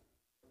say?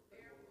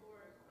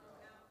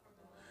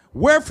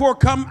 Wherefore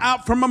come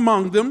out from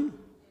among them,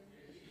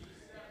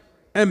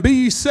 and be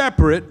ye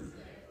separate,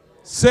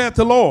 saith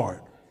the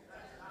Lord,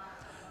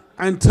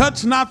 and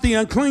touch not the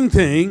unclean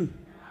thing,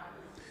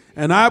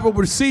 and I will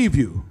receive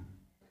you.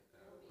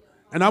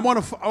 And I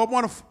want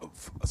to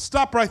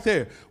stop right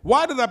there.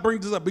 Why did I bring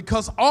this up?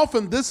 Because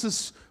often this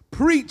is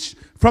preached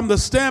from the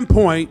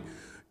standpoint,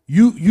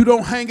 you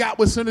don't hang out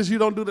with sinners, you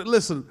don't do that.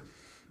 Listen,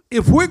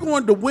 if we're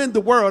going to win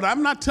the world,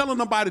 I'm not telling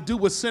nobody to do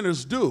what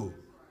sinners do.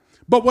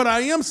 But what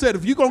I am saying,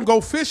 if you're going to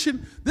go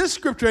fishing, this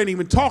scripture ain't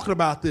even talking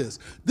about this.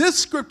 This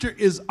scripture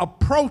is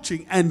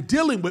approaching and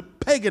dealing with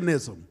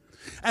paganism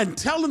and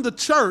telling the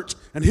church,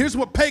 and here's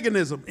what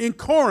paganism, in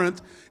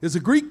Corinth is a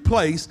Greek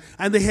place,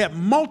 and they had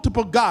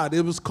multiple gods.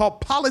 It was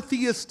called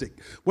polytheistic,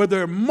 where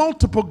there are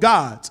multiple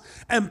gods.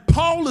 And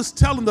Paul is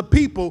telling the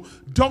people,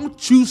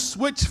 don't you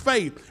switch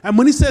faith. And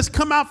when he says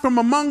come out from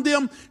among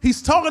them,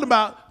 he's talking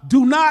about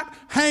do not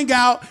hang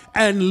out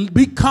and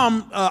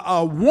become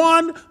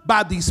one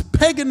by these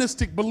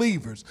paganistic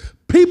believers,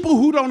 people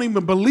who don't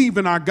even believe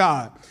in our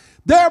God.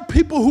 There are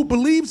people who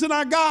believes in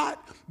our God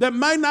that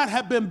may not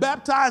have been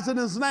baptized in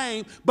his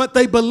name, but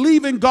they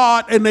believe in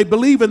God and they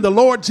believe in the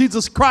Lord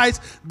Jesus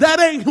Christ. That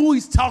ain't who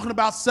he's talking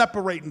about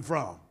separating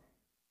from.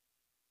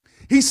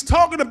 He's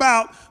talking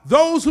about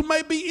those who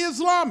may be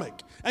Islamic.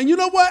 And you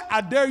know what? I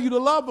dare you to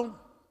love them.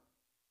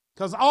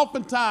 Because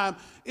oftentimes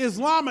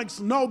Islamics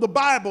know the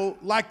Bible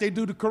like they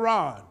do the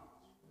Quran.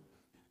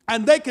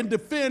 And they can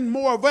defend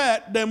more of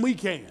that than we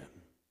can.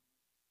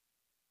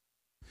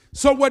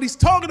 So what he's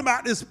talking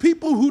about is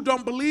people who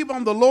don't believe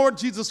on the Lord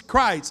Jesus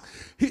Christ.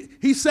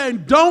 He's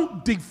saying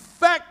don't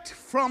defect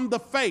from the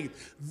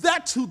faith.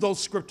 That's who those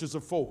scriptures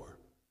are for.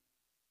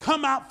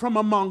 Come out from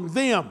among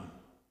them.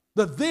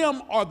 The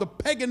them are the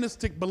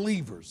paganistic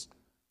believers.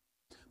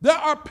 There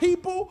are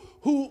people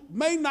who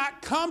may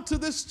not come to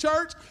this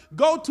church,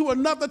 go to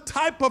another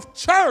type of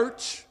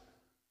church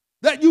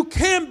that you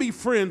can be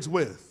friends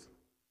with.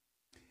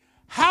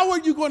 How are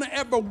you going to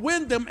ever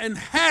win them and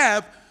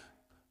have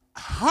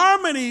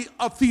harmony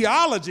of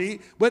theology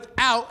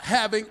without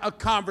having a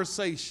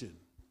conversation?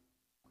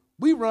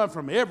 We run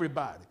from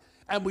everybody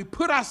and we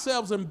put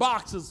ourselves in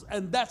boxes,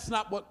 and that's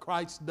not what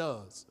Christ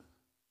does.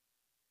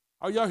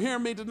 Are y'all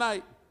hearing me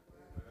tonight?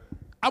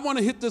 I want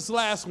to hit this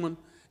last one,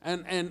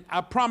 and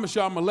I promise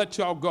y'all I'm going to let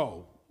y'all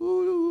go.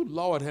 Ooh,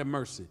 Lord have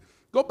mercy.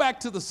 Go back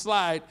to the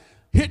slide,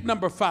 hit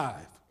number 5.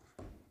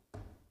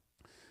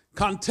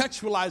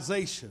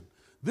 Contextualization.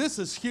 This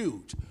is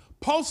huge.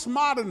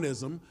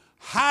 Postmodernism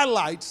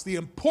highlights the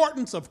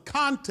importance of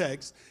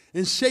context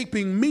in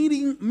shaping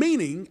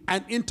meaning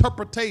and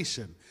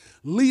interpretation,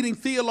 leading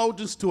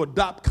theologians to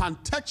adopt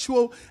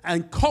contextual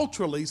and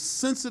culturally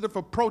sensitive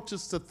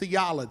approaches to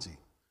theology.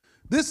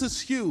 This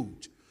is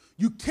huge.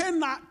 You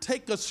cannot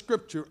take a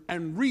scripture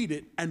and read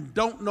it and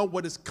don't know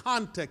what its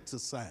context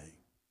is saying.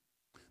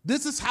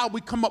 This is how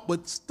we come up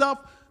with stuff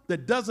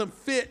that doesn't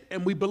fit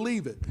and we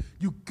believe it.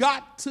 You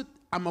got to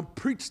I'm going to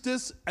preach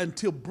this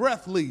until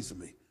breath leaves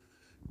me.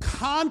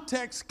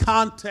 Context,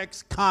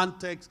 context,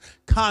 context,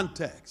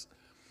 context.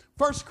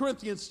 1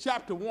 Corinthians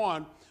chapter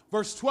 1,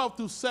 verse 12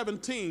 through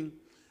 17,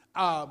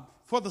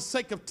 for the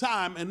sake of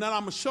time, and then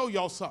I'm going to show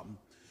y'all something.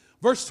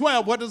 Verse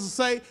 12, what does it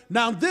say?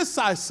 Now this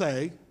I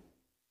say,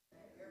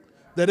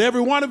 that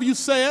every one of you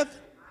saith,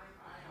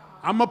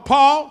 I'm of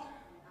Paul,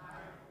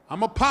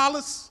 I'm of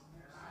Apollos,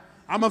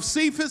 I'm of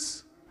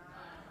Cephas,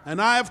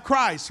 and I of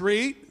Christ.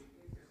 Read.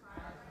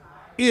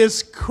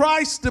 Is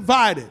Christ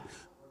divided?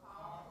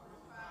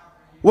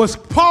 Was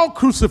Paul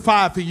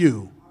crucified for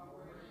you?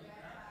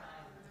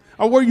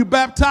 Or were you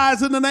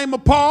baptized in the name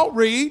of Paul?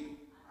 Read.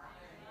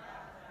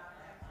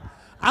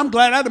 I'm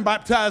glad I didn't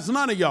baptize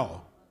none of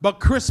y'all, but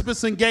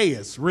Crispus and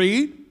Gaius.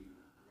 Read.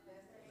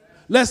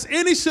 Lest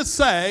any should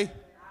say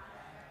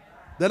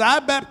that I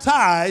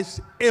baptized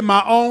in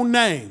my own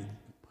name.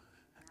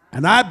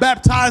 And I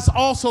baptized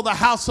also the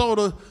household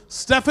of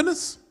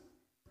Stephanus.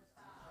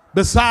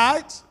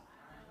 Besides,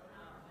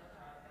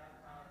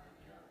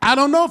 I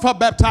don't know if I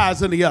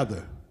baptized any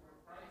other.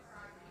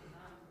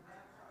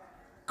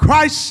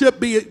 Christ should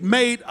be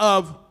made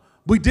of,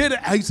 we did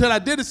it, he said I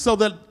did it so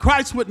that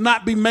Christ would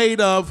not be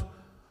made of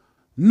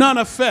none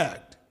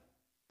effect.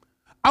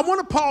 I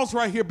want to pause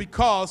right here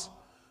because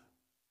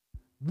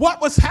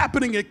what was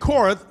happening at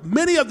Corinth,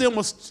 many of them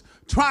was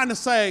trying to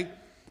say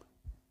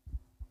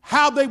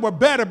how they were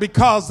better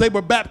because they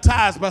were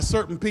baptized by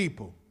certain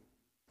people.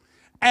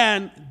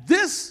 And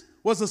this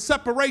was a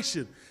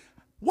separation.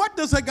 What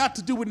does that got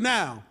to do with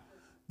now?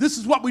 This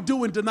is what we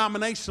do in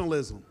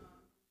denominationalism.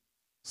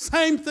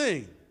 Same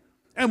thing.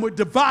 And we're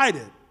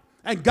divided.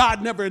 And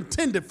God never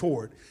intended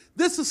for it.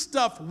 This is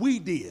stuff we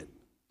did.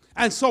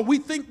 And so we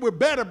think we're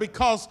better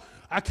because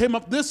I came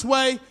up this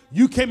way,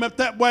 you came up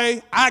that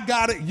way, I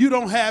got it, you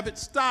don't have it.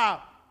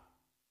 Stop.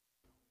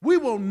 We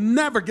will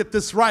never get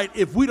this right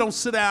if we don't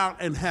sit down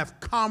and have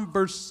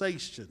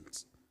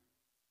conversations.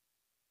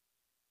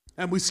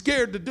 And we're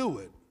scared to do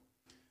it.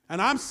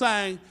 And I'm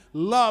saying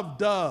love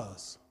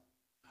does.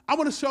 I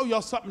want to show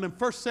y'all something in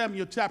 1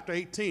 Samuel chapter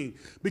 18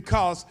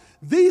 because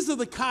these are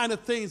the kind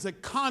of things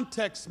that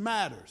context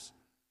matters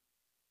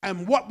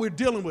and what we're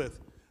dealing with.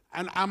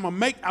 And I'm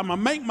gonna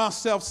make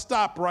myself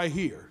stop right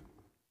here.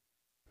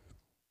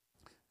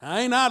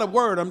 I ain't out of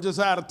word, I'm just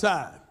out of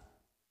time.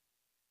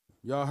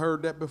 Y'all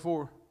heard that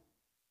before?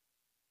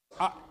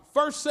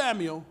 1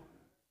 Samuel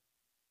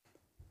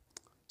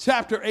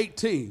chapter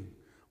 18,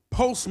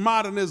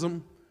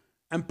 postmodernism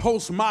and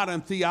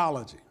postmodern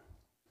theology.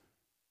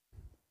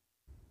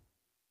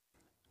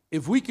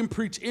 If we can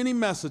preach any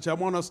message, I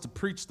want us to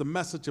preach the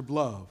message of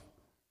love.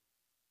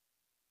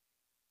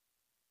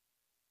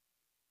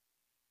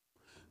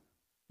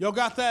 Y'all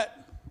got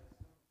that?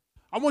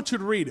 I want you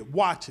to read it.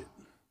 Watch it.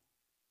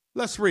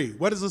 Let's read.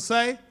 What does it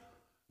say?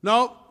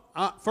 No,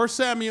 1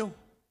 Samuel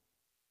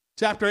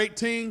chapter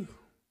 18,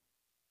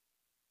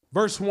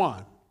 verse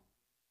 1.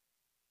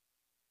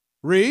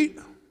 Read.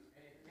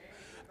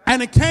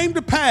 And it came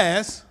to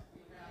pass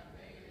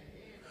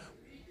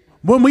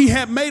when we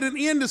had made an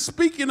end of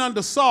speaking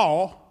unto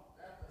Saul,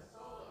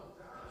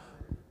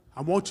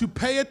 I want you to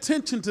pay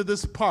attention to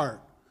this part,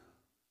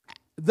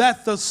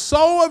 that the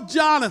soul of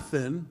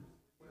Jonathan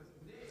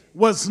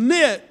was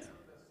knit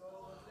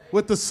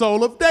with the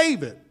soul of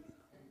David.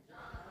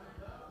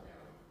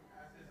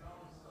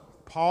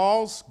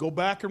 Pause, go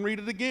back and read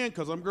it again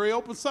because I'm going to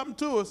open something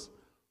to us.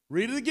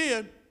 Read it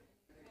again.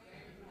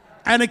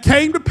 And it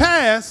came to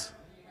pass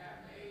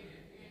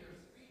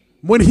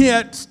when he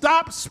had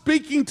stopped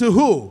speaking to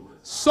who?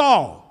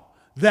 Saul.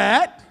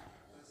 That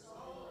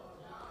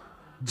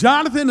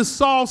Jonathan is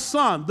Saul's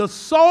son. The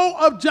soul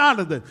of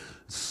Jonathan.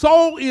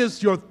 Soul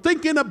is your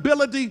thinking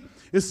ability.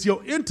 It's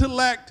your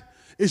intellect.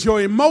 It's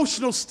your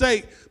emotional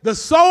state. The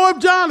soul of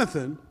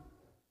Jonathan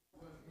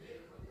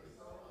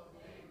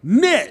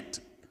knit.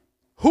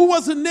 Who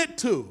was it knit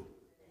to?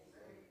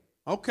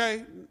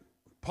 Okay,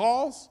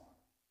 pause.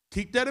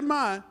 Keep that in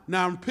mind.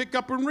 Now pick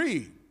up and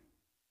read.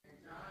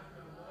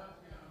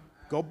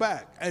 Go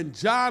back. And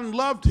John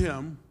loved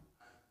him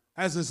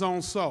as his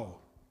own soul.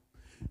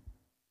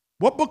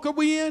 What book are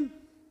we in?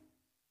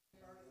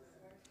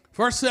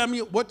 1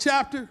 Samuel, what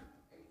chapter?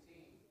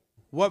 18.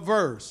 What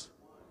verse?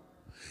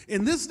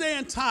 In this day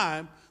and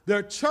time, there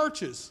are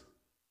churches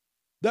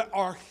that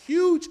are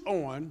huge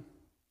on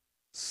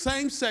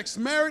same-sex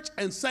marriage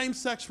and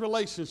same-sex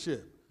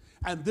relationship.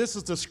 And this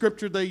is the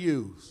scripture they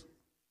use.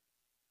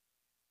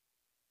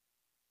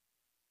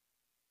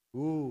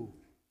 Ooh.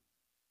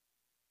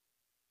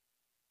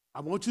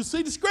 I want you to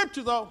see the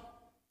scripture, though.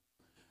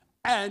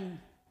 And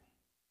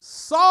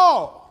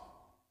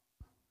Saul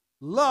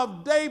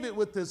loved David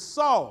with his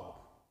soul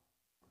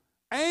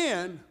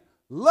and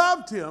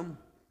loved him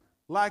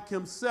like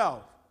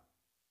himself.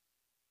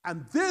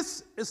 And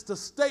this is the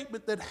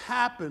statement that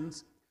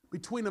happens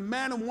between a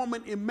man and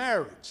woman in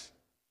marriage.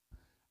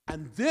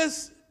 And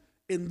this,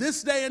 in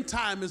this day and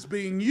time, is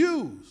being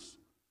used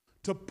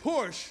to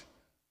push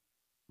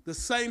the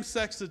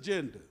same-sex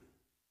agenda.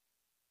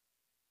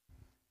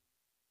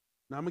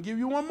 Now, I'm going to give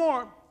you one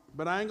more.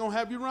 but I ain't going to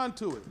have you run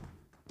to it.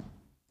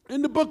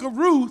 In the book of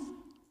Ruth,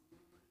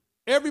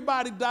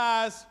 everybody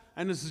dies,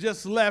 and it's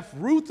just left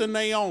Ruth and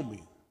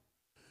Naomi.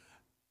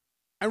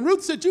 And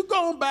Ruth said, you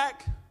going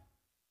back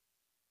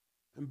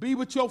and be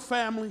with your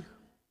family,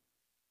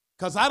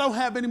 because I don't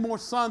have any more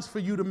sons for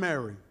you to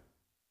marry.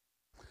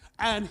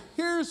 And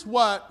here's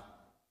what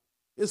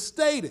is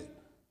stated,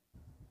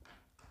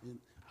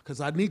 because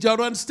I need y'all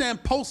to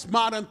understand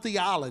postmodern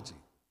theology.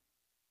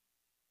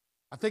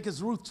 I think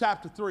it's Ruth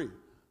chapter 3.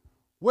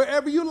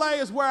 Wherever you lay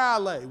is where I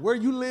lay. Where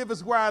you live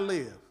is where I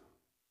live.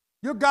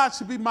 Your God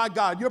should be my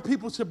God. Your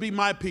people should be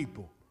my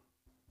people.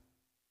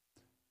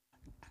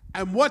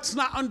 And what's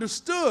not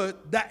understood,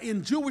 that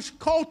in Jewish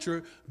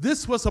culture,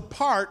 this was a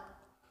part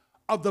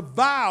of the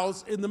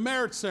vows in the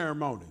marriage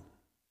ceremony.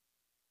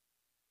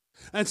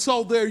 And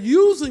so they're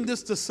using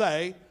this to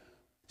say,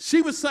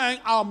 she was saying,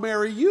 I'll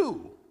marry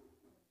you.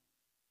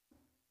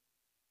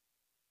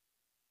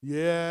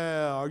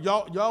 Yeah, are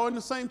y'all in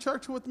the same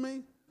church with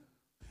me?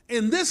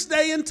 In this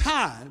day and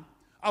time,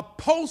 a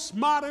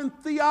postmodern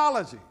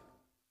theology,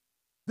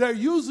 they're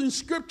using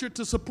scripture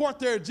to support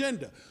their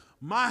agenda.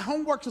 My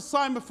homework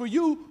assignment for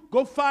you,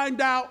 go find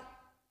out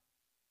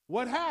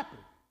what happened.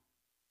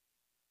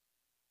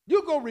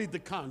 You go read the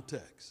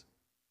context.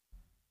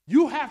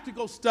 You have to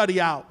go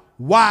study out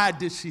why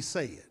did she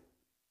say it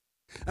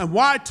and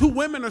why two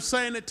women are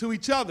saying it to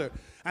each other.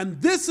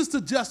 And this is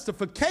the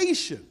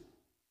justification.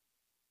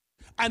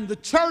 And the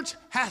church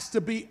has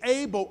to be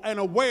able and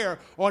aware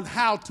on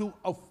how to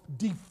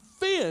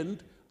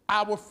defend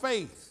our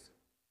faith.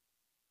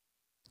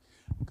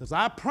 Because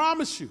I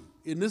promise you,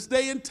 in this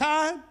day and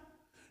time,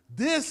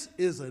 this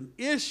is an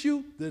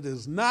issue that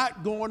is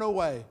not going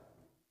away.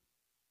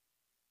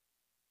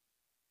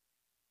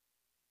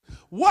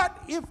 What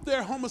if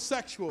they're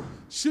homosexual?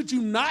 Should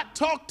you not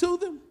talk to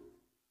them?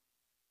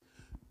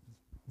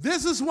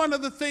 This is one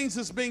of the things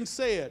that's being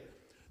said.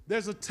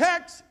 There's a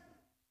text,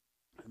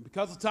 and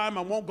because of time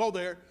I won't go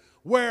there,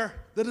 where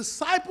the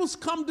disciples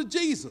come to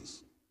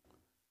Jesus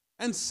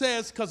and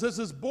says, because this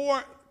is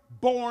born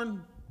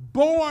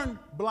blind.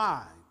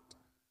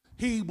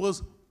 He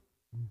was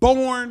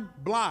born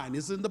blind.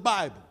 It's in the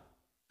Bible.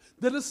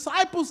 The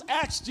disciples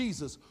asked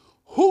Jesus,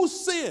 who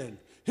sinned,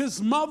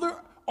 his mother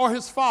or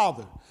his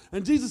father?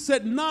 And Jesus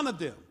said, none of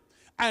them.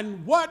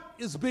 And what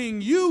is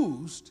being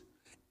used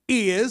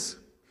is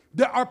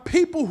there are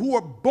people who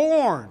are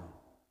born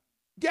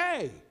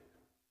gay.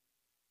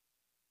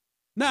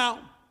 Now,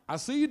 I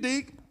see you,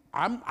 Deke.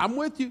 I'm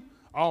with you.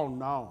 Oh,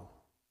 no.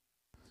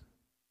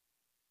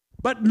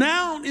 But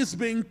now it's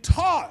being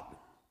taught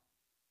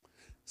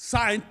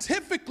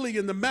scientifically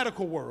in the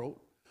medical world,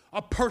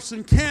 a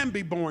person can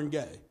be born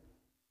gay.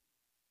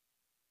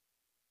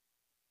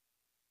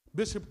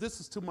 Bishop, this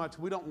is too much.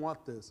 We don't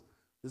want this.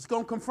 It's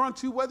going to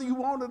confront you whether you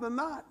want it or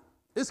not.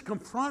 It's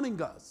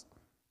confronting us.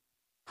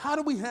 How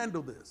do we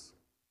handle this?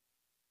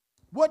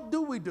 What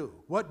do we do?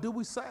 What do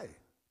we say?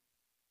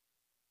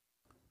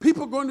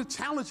 People are going to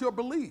challenge your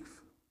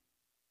belief.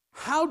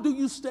 How do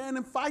you stand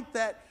and fight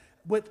that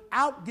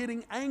without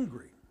getting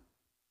angry?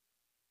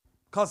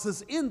 Because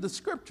it's in the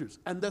scriptures,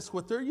 and that's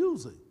what they're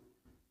using.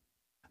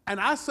 And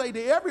I say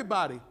to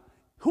everybody,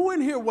 who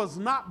in here was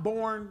not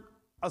born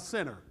a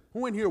sinner?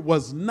 Who in here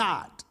was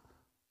not?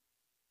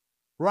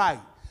 Right.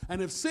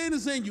 And if sin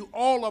is in you,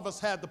 all of us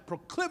have the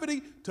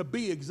proclivity to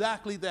be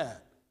exactly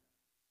that.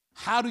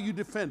 How do you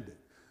defend it?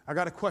 I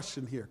got a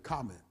question here,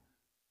 comment.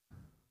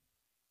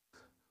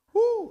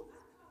 Woo.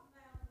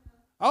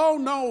 Oh,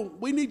 no,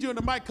 we need you in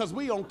the mic because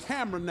we on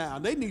camera now.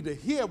 They need to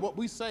hear what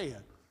we saying.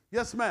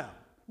 Yes, ma'am.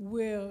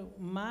 Well,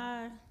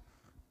 I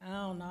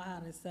don't know how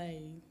to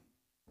say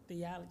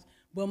theology,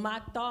 but my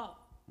thought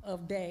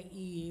of that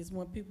is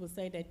when people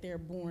say that they're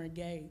born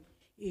gay,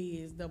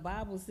 is the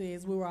Bible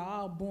says we were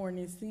all born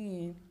in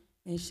sin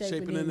and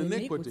shaping in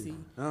iniquity.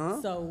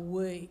 Uh-huh.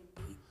 So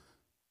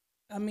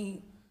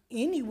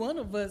any one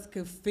of us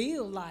could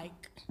feel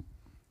like,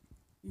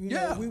 you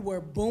know, we were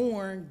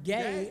born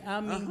gay.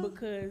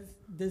 Because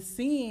the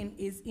sin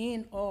is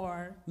in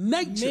our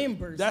nature.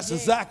 Members. That's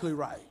exactly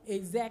right.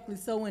 Exactly.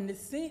 So in the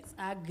sense,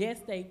 I guess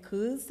they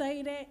could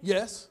say that.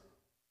 Yes.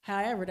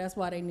 However, that's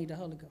why they need the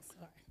Holy Ghost.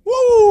 Sorry.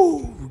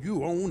 Woo!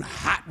 You on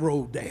hot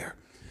road there.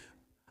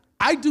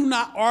 I do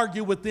not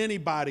argue with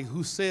anybody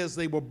who says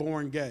they were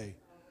born gay.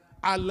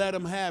 I let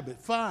them have it.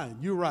 Fine.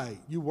 You're right.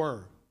 You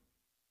were.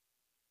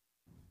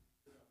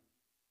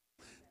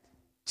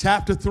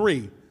 Chapter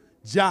 3.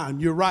 John,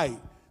 you're right.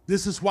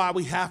 This is why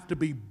we have to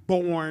be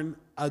born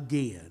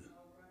again.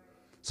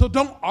 So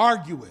don't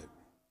argue it.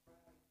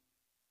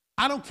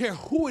 I don't care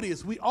who it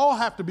is. We all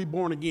have to be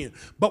born again.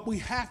 But we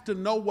have to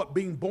know what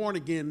being born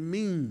again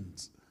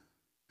means.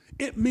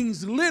 It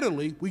means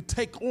literally we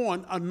take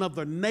on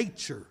another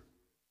nature.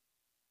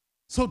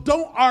 So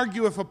don't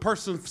argue if a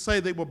person say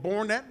they were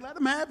born that. Let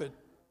them have it.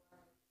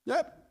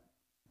 Yep.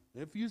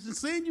 If you're in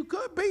sin, you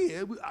could be.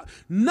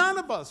 None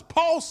of us.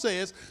 Paul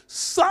says,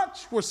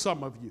 such were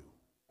some of you.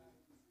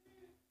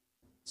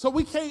 So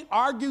we can't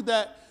argue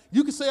that.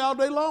 You can say all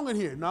day long in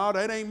here, no,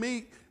 that ain't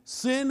me.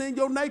 Sin in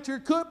your nature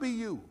could be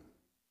you.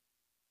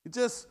 It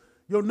just,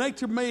 your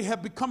nature may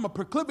have become a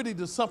proclivity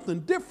to something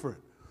different.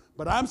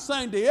 But I'm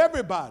saying to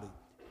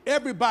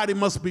everybody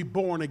must be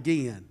born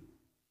again.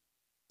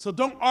 So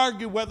don't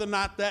argue whether or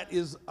not that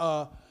is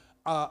a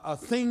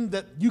thing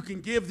that you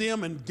can give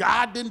them and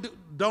God didn't do.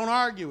 Don't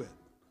argue it.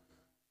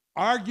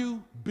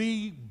 Argue,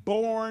 be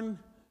born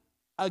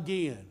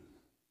again.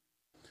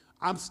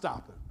 I'm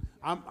stopping.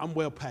 I'm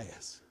well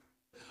past.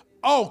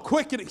 Oh,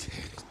 quickening.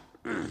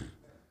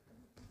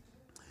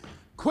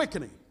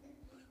 Quickening.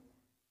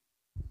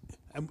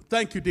 And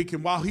thank you,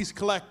 Deacon, while he's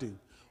collecting.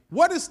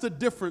 What is the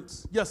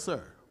difference? Yes,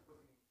 sir.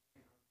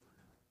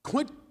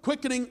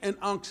 Quickening and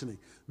unctioning.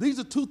 These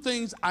are two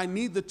things I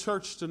need the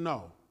church to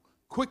know.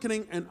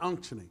 Quickening and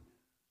unctioning.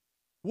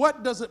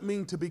 What does it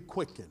mean to be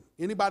quickened?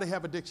 Anybody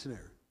have a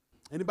dictionary?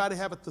 Anybody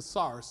have a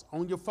thesaurus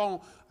on your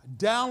phone?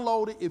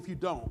 Download it if you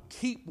don't.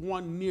 Keep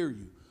one near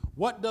you.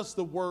 What does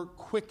the word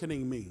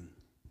quickening mean?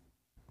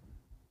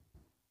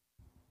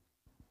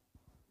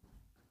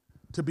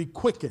 To be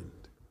quickened.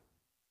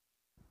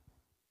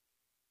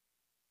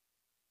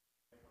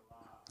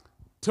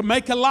 To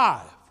make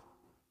alive.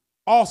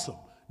 Awesome.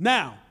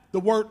 Now, the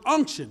word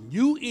unction,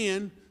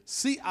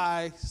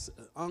 U-N-C-I,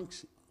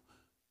 unction,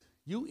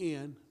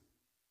 U-N-C-T-I-O-N.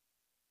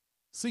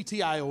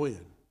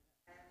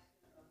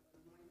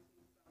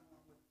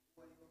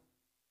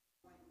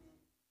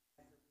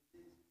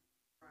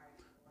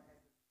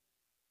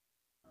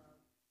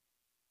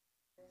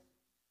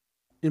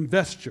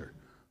 Investure,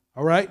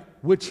 all right,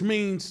 which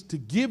means to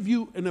give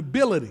you an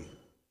ability.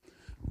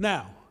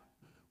 Now,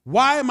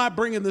 why am I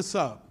bringing this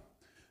up?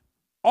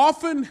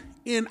 Often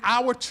in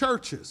our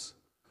churches,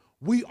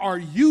 we are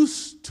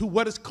used to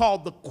what is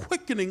called the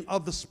quickening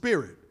of the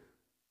Spirit.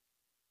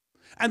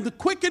 And the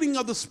quickening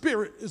of the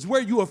Spirit is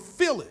where you will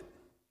feel it.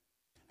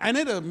 And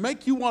it'll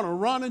make you want to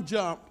run and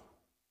jump.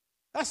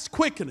 That's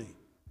quickening.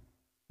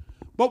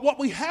 But what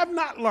we have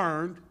not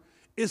learned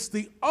is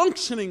the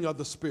unctioning of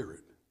the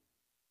Spirit.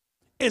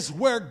 It's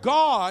where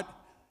God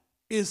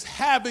is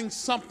having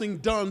something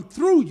done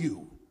through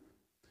you.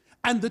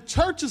 And the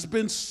church has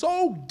been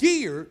so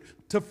geared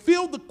to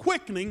feel the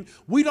quickening,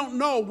 we don't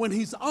know when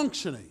he's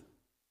unctioning.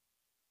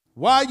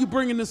 Why are you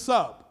bringing this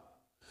up?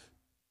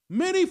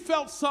 Many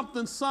felt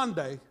something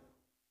Sunday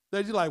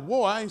that you're like,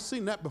 whoa, I ain't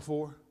seen that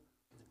before.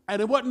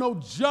 And it wasn't no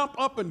jump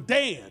up and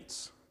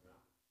dance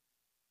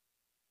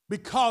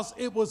because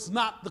it was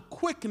not the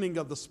quickening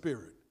of the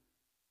Spirit.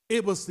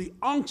 It was the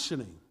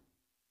unctioning.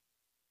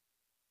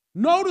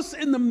 Notice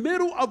in the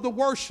middle of the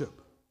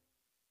worship,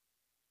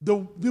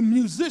 the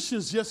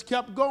musicians just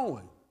kept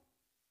going.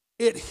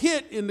 It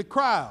hit in the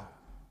crowd.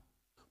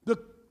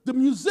 The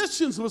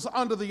musicians was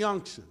under the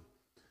unction.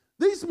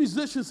 These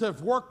musicians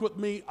have worked with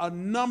me a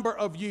number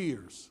of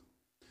years,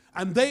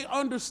 and they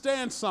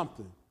understand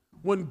something.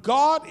 When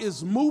God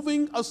is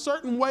moving a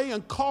certain way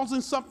and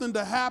causing something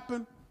to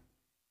happen,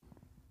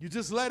 you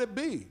just let it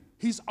be.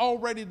 He's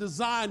already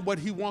designed what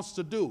he wants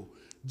to do.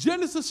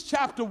 Genesis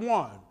chapter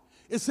 1,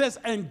 it says,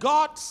 and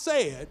God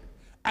said,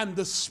 and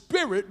the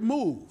Spirit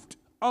moved.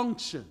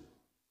 Unction.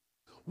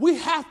 We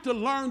have to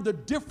learn the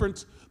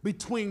difference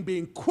between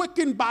being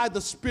quickened by the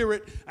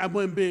Spirit and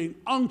when being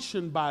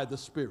unctioned by the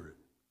Spirit.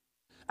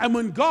 And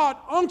when God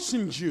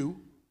unctions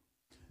you,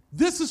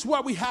 this is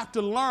where we have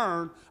to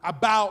learn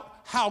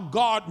about how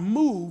God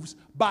moves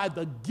by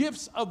the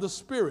gifts of the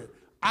Spirit.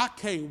 I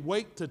can't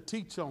wait to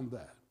teach on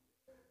that.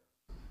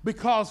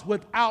 Because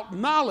without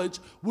knowledge,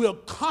 we'll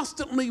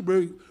constantly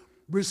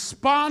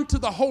respond to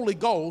the Holy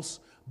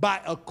Ghost by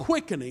a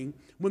quickening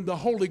when the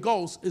Holy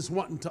Ghost is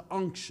wanting to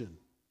unction.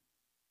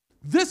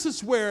 This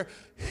is where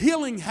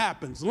healing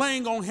happens,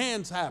 laying on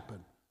hands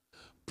happen,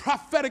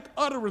 prophetic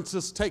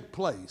utterances take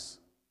place.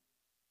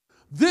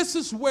 This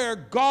is where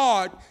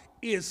God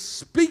is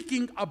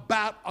speaking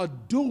about a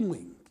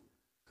doing.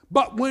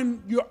 But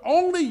when you're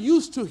only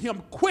used to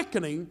him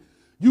quickening,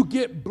 you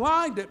get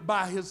blinded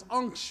by his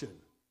unction.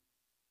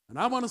 And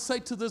I want to say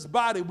to this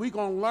body, we're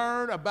going to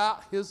learn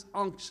about his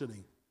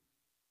unctioning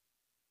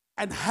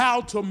and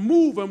how to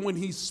move him when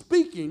he's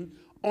speaking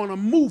on a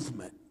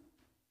movement.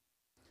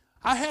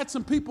 I had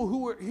some people who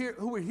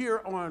were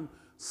here on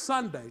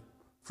Sunday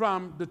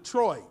from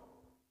Detroit.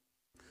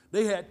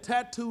 They had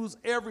tattoos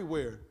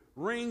everywhere,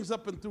 rings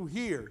up and through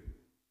here.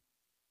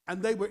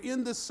 And they were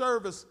in this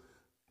service,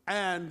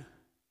 and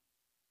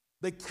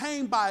they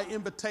came by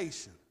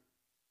invitation.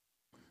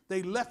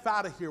 They left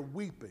out of here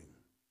weeping.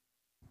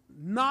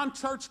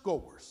 Non-church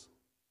goers.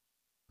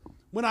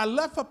 When I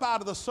left up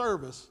out of the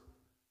service,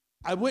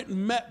 I went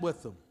and met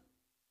with them,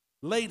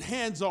 laid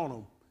hands on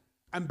them,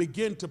 and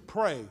began to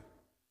pray.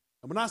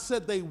 And when I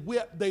said they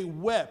wept, they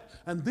wept.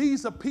 And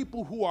these are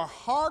people who are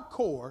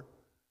hardcore.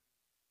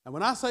 And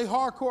when I say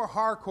hardcore,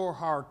 hardcore,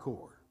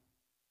 hardcore.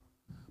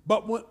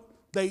 But when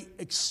they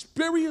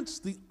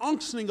experienced the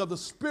unctioning of the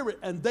Spirit,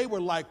 and they were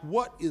like,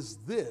 what is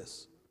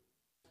this?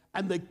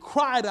 And they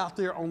cried out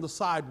there on the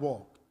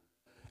sidewalk.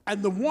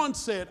 And the one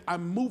said,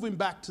 I'm moving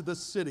back to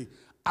this city.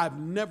 I've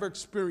never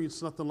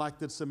experienced nothing like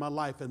this in my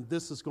life, and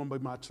this is going to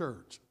be my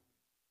church.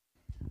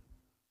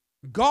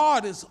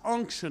 God is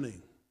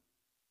unctioning.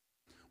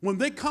 When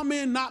they come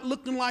in not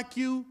looking like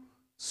you,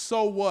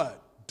 so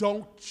what?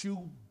 Don't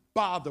you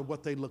bother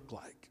what they look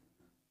like.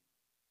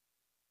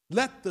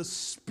 Let the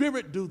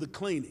Spirit do the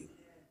cleaning.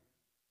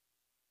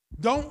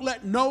 Don't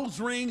let nose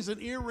rings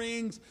and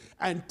earrings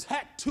and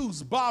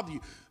tattoos bother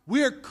you.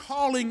 We're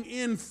calling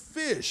in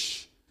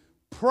fish.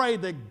 Pray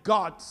that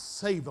God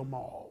save them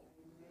all.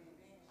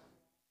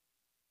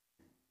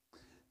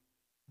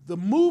 The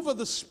move of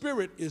the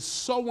Spirit is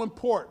so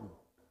important.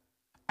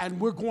 And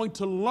we're going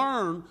to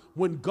learn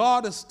when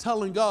God is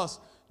telling us,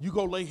 you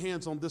go lay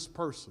hands on this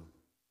person.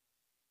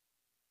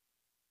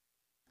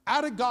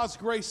 Out of God's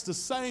grace, the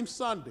same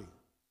Sunday,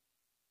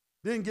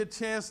 didn't get a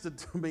chance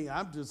to me,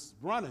 I'm just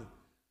running.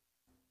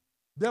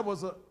 There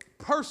was a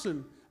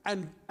person,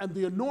 and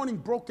the anointing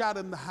broke out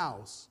in the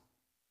house.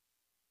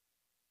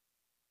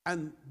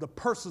 And the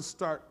person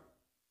started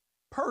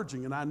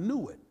purging, and I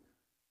knew it.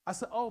 I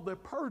said, oh, they're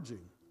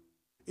purging.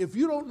 If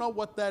you don't know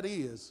what that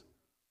is,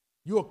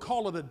 you'll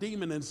call it a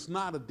demon, and it's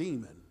not a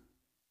demon.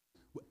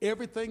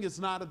 Everything is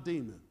not a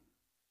demon.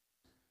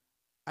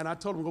 And I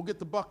told him, go get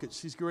the bucket.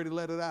 She's ready to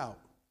let it out.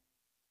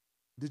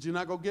 Did you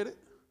not go get it?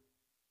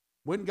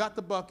 Went and got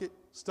the bucket,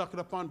 stuck it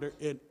up under,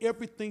 and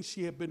everything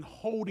she had been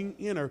holding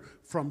in her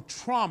from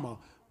trauma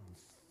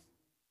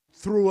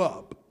threw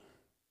up.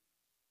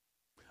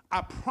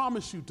 I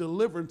promise you,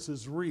 deliverance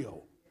is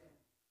real.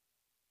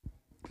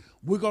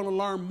 We're going to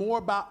learn more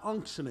about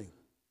unctioning,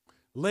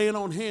 laying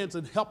on hands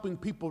and helping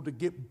people to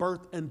get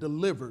birthed and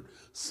delivered.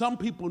 Some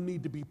people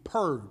need to be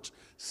purged.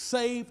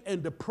 Saved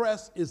and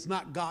depressed is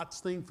not God's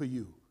thing for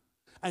you.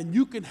 And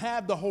you can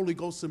have the Holy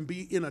Ghost and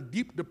be in a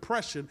deep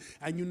depression,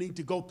 and you need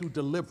to go through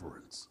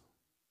deliverance.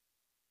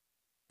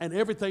 And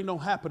everything don't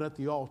happen at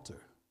the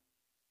altar.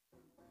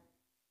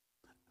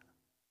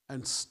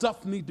 And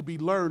stuff need to be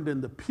learned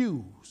in the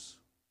pews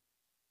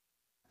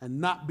and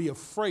not be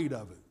afraid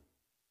of it.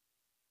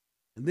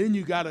 And then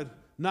you got to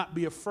not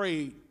be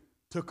afraid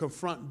to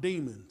confront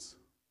demons,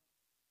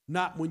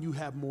 not when you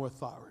have more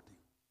authority.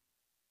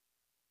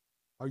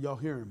 Are y'all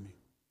hearing me?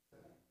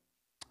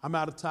 I'm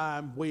out of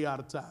time, way out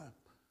of time.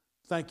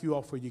 Thank you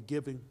all for your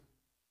giving.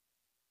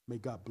 May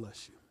God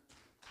bless you.